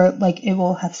be, or like it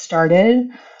will have started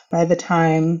by the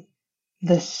time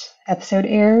this episode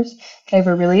airs. I have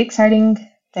a really exciting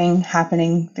thing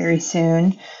happening very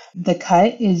soon. The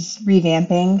Cut is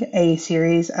revamping a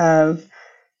series of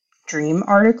dream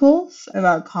articles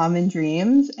about common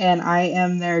dreams, and I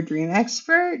am their dream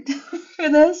expert for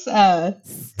this.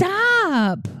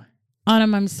 Stop!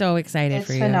 Autumn, I'm so excited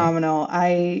for you. It's phenomenal.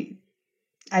 I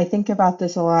think about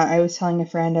this a lot. I was telling a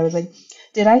friend, I was like,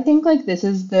 did I think like this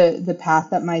is the path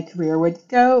that my career would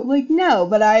go? Like, no,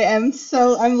 but I'm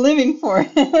living for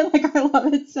it. Like, I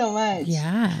love it so much.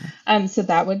 Yeah. So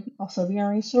that would also be a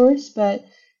resource. But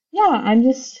yeah, I'm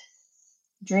just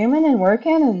dreaming and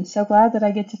working, and so glad that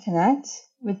I get to connect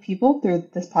with people through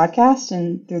this podcast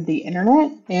and through the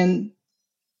internet and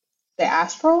the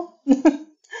astral.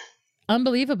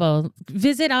 Unbelievable.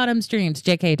 Visit Autumn's Dreams.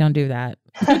 JK, don't do that.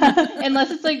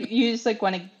 Unless it's like you just like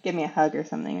want to give me a hug or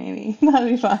something, maybe. That'd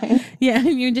be fine. Yeah,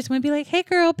 you just want to be like, hey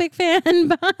girl, big fan,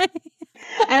 bye.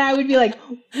 And I would be like,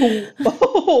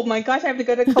 oh my gosh, I have to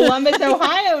go to Columbus,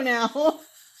 Ohio now.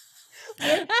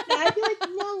 I'd be like,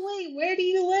 no, wait, where do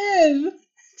you live?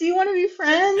 Do you want to be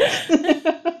friends?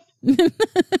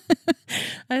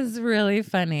 That's really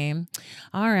funny.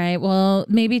 All right. Well,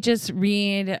 maybe just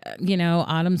read,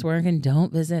 Autumn's work and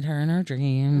don't visit her in her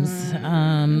dreams.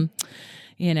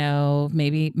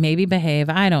 Maybe behave.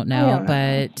 I don't know.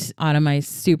 But Autumn, I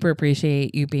super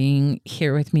appreciate you being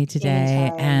here with me today.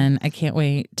 Anytime. And I can't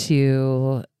wait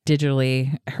to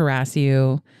digitally harass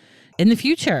you in the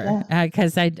future,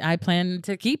 because I plan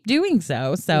to keep doing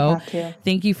so. So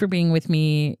thank you for being with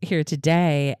me here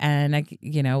today. And,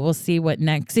 we'll see what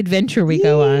next adventure we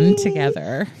go on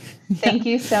together. Thank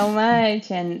you so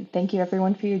much. And thank you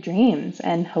everyone for your dreams.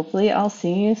 And hopefully I'll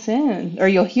see you soon, or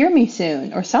you'll hear me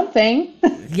soon or something.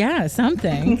 Yeah,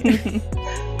 something.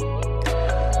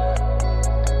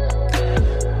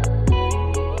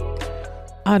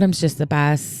 Autumn's just the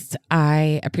best.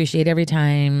 I appreciate every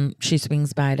time she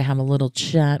swings by to have a little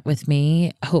chat with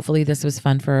me. Hopefully this was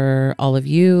fun for all of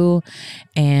you.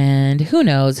 And who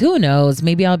knows?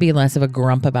 Maybe I'll be less of a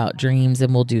grump about dreams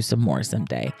and we'll do some more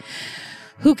someday.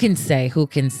 Who can say?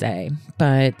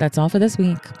 But that's all for this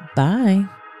week. Bye.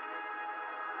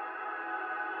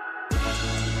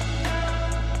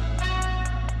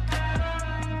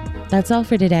 That's all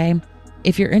for today.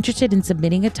 If you're interested in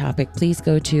submitting a topic, please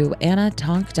go to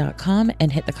annatonk.com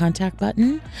and hit the contact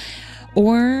button.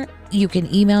 Or you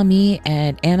can email me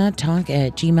at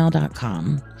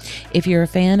annatonk@gmail.com. If you're a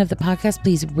fan of the podcast,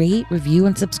 please rate, review,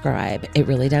 and subscribe. It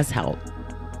really does help.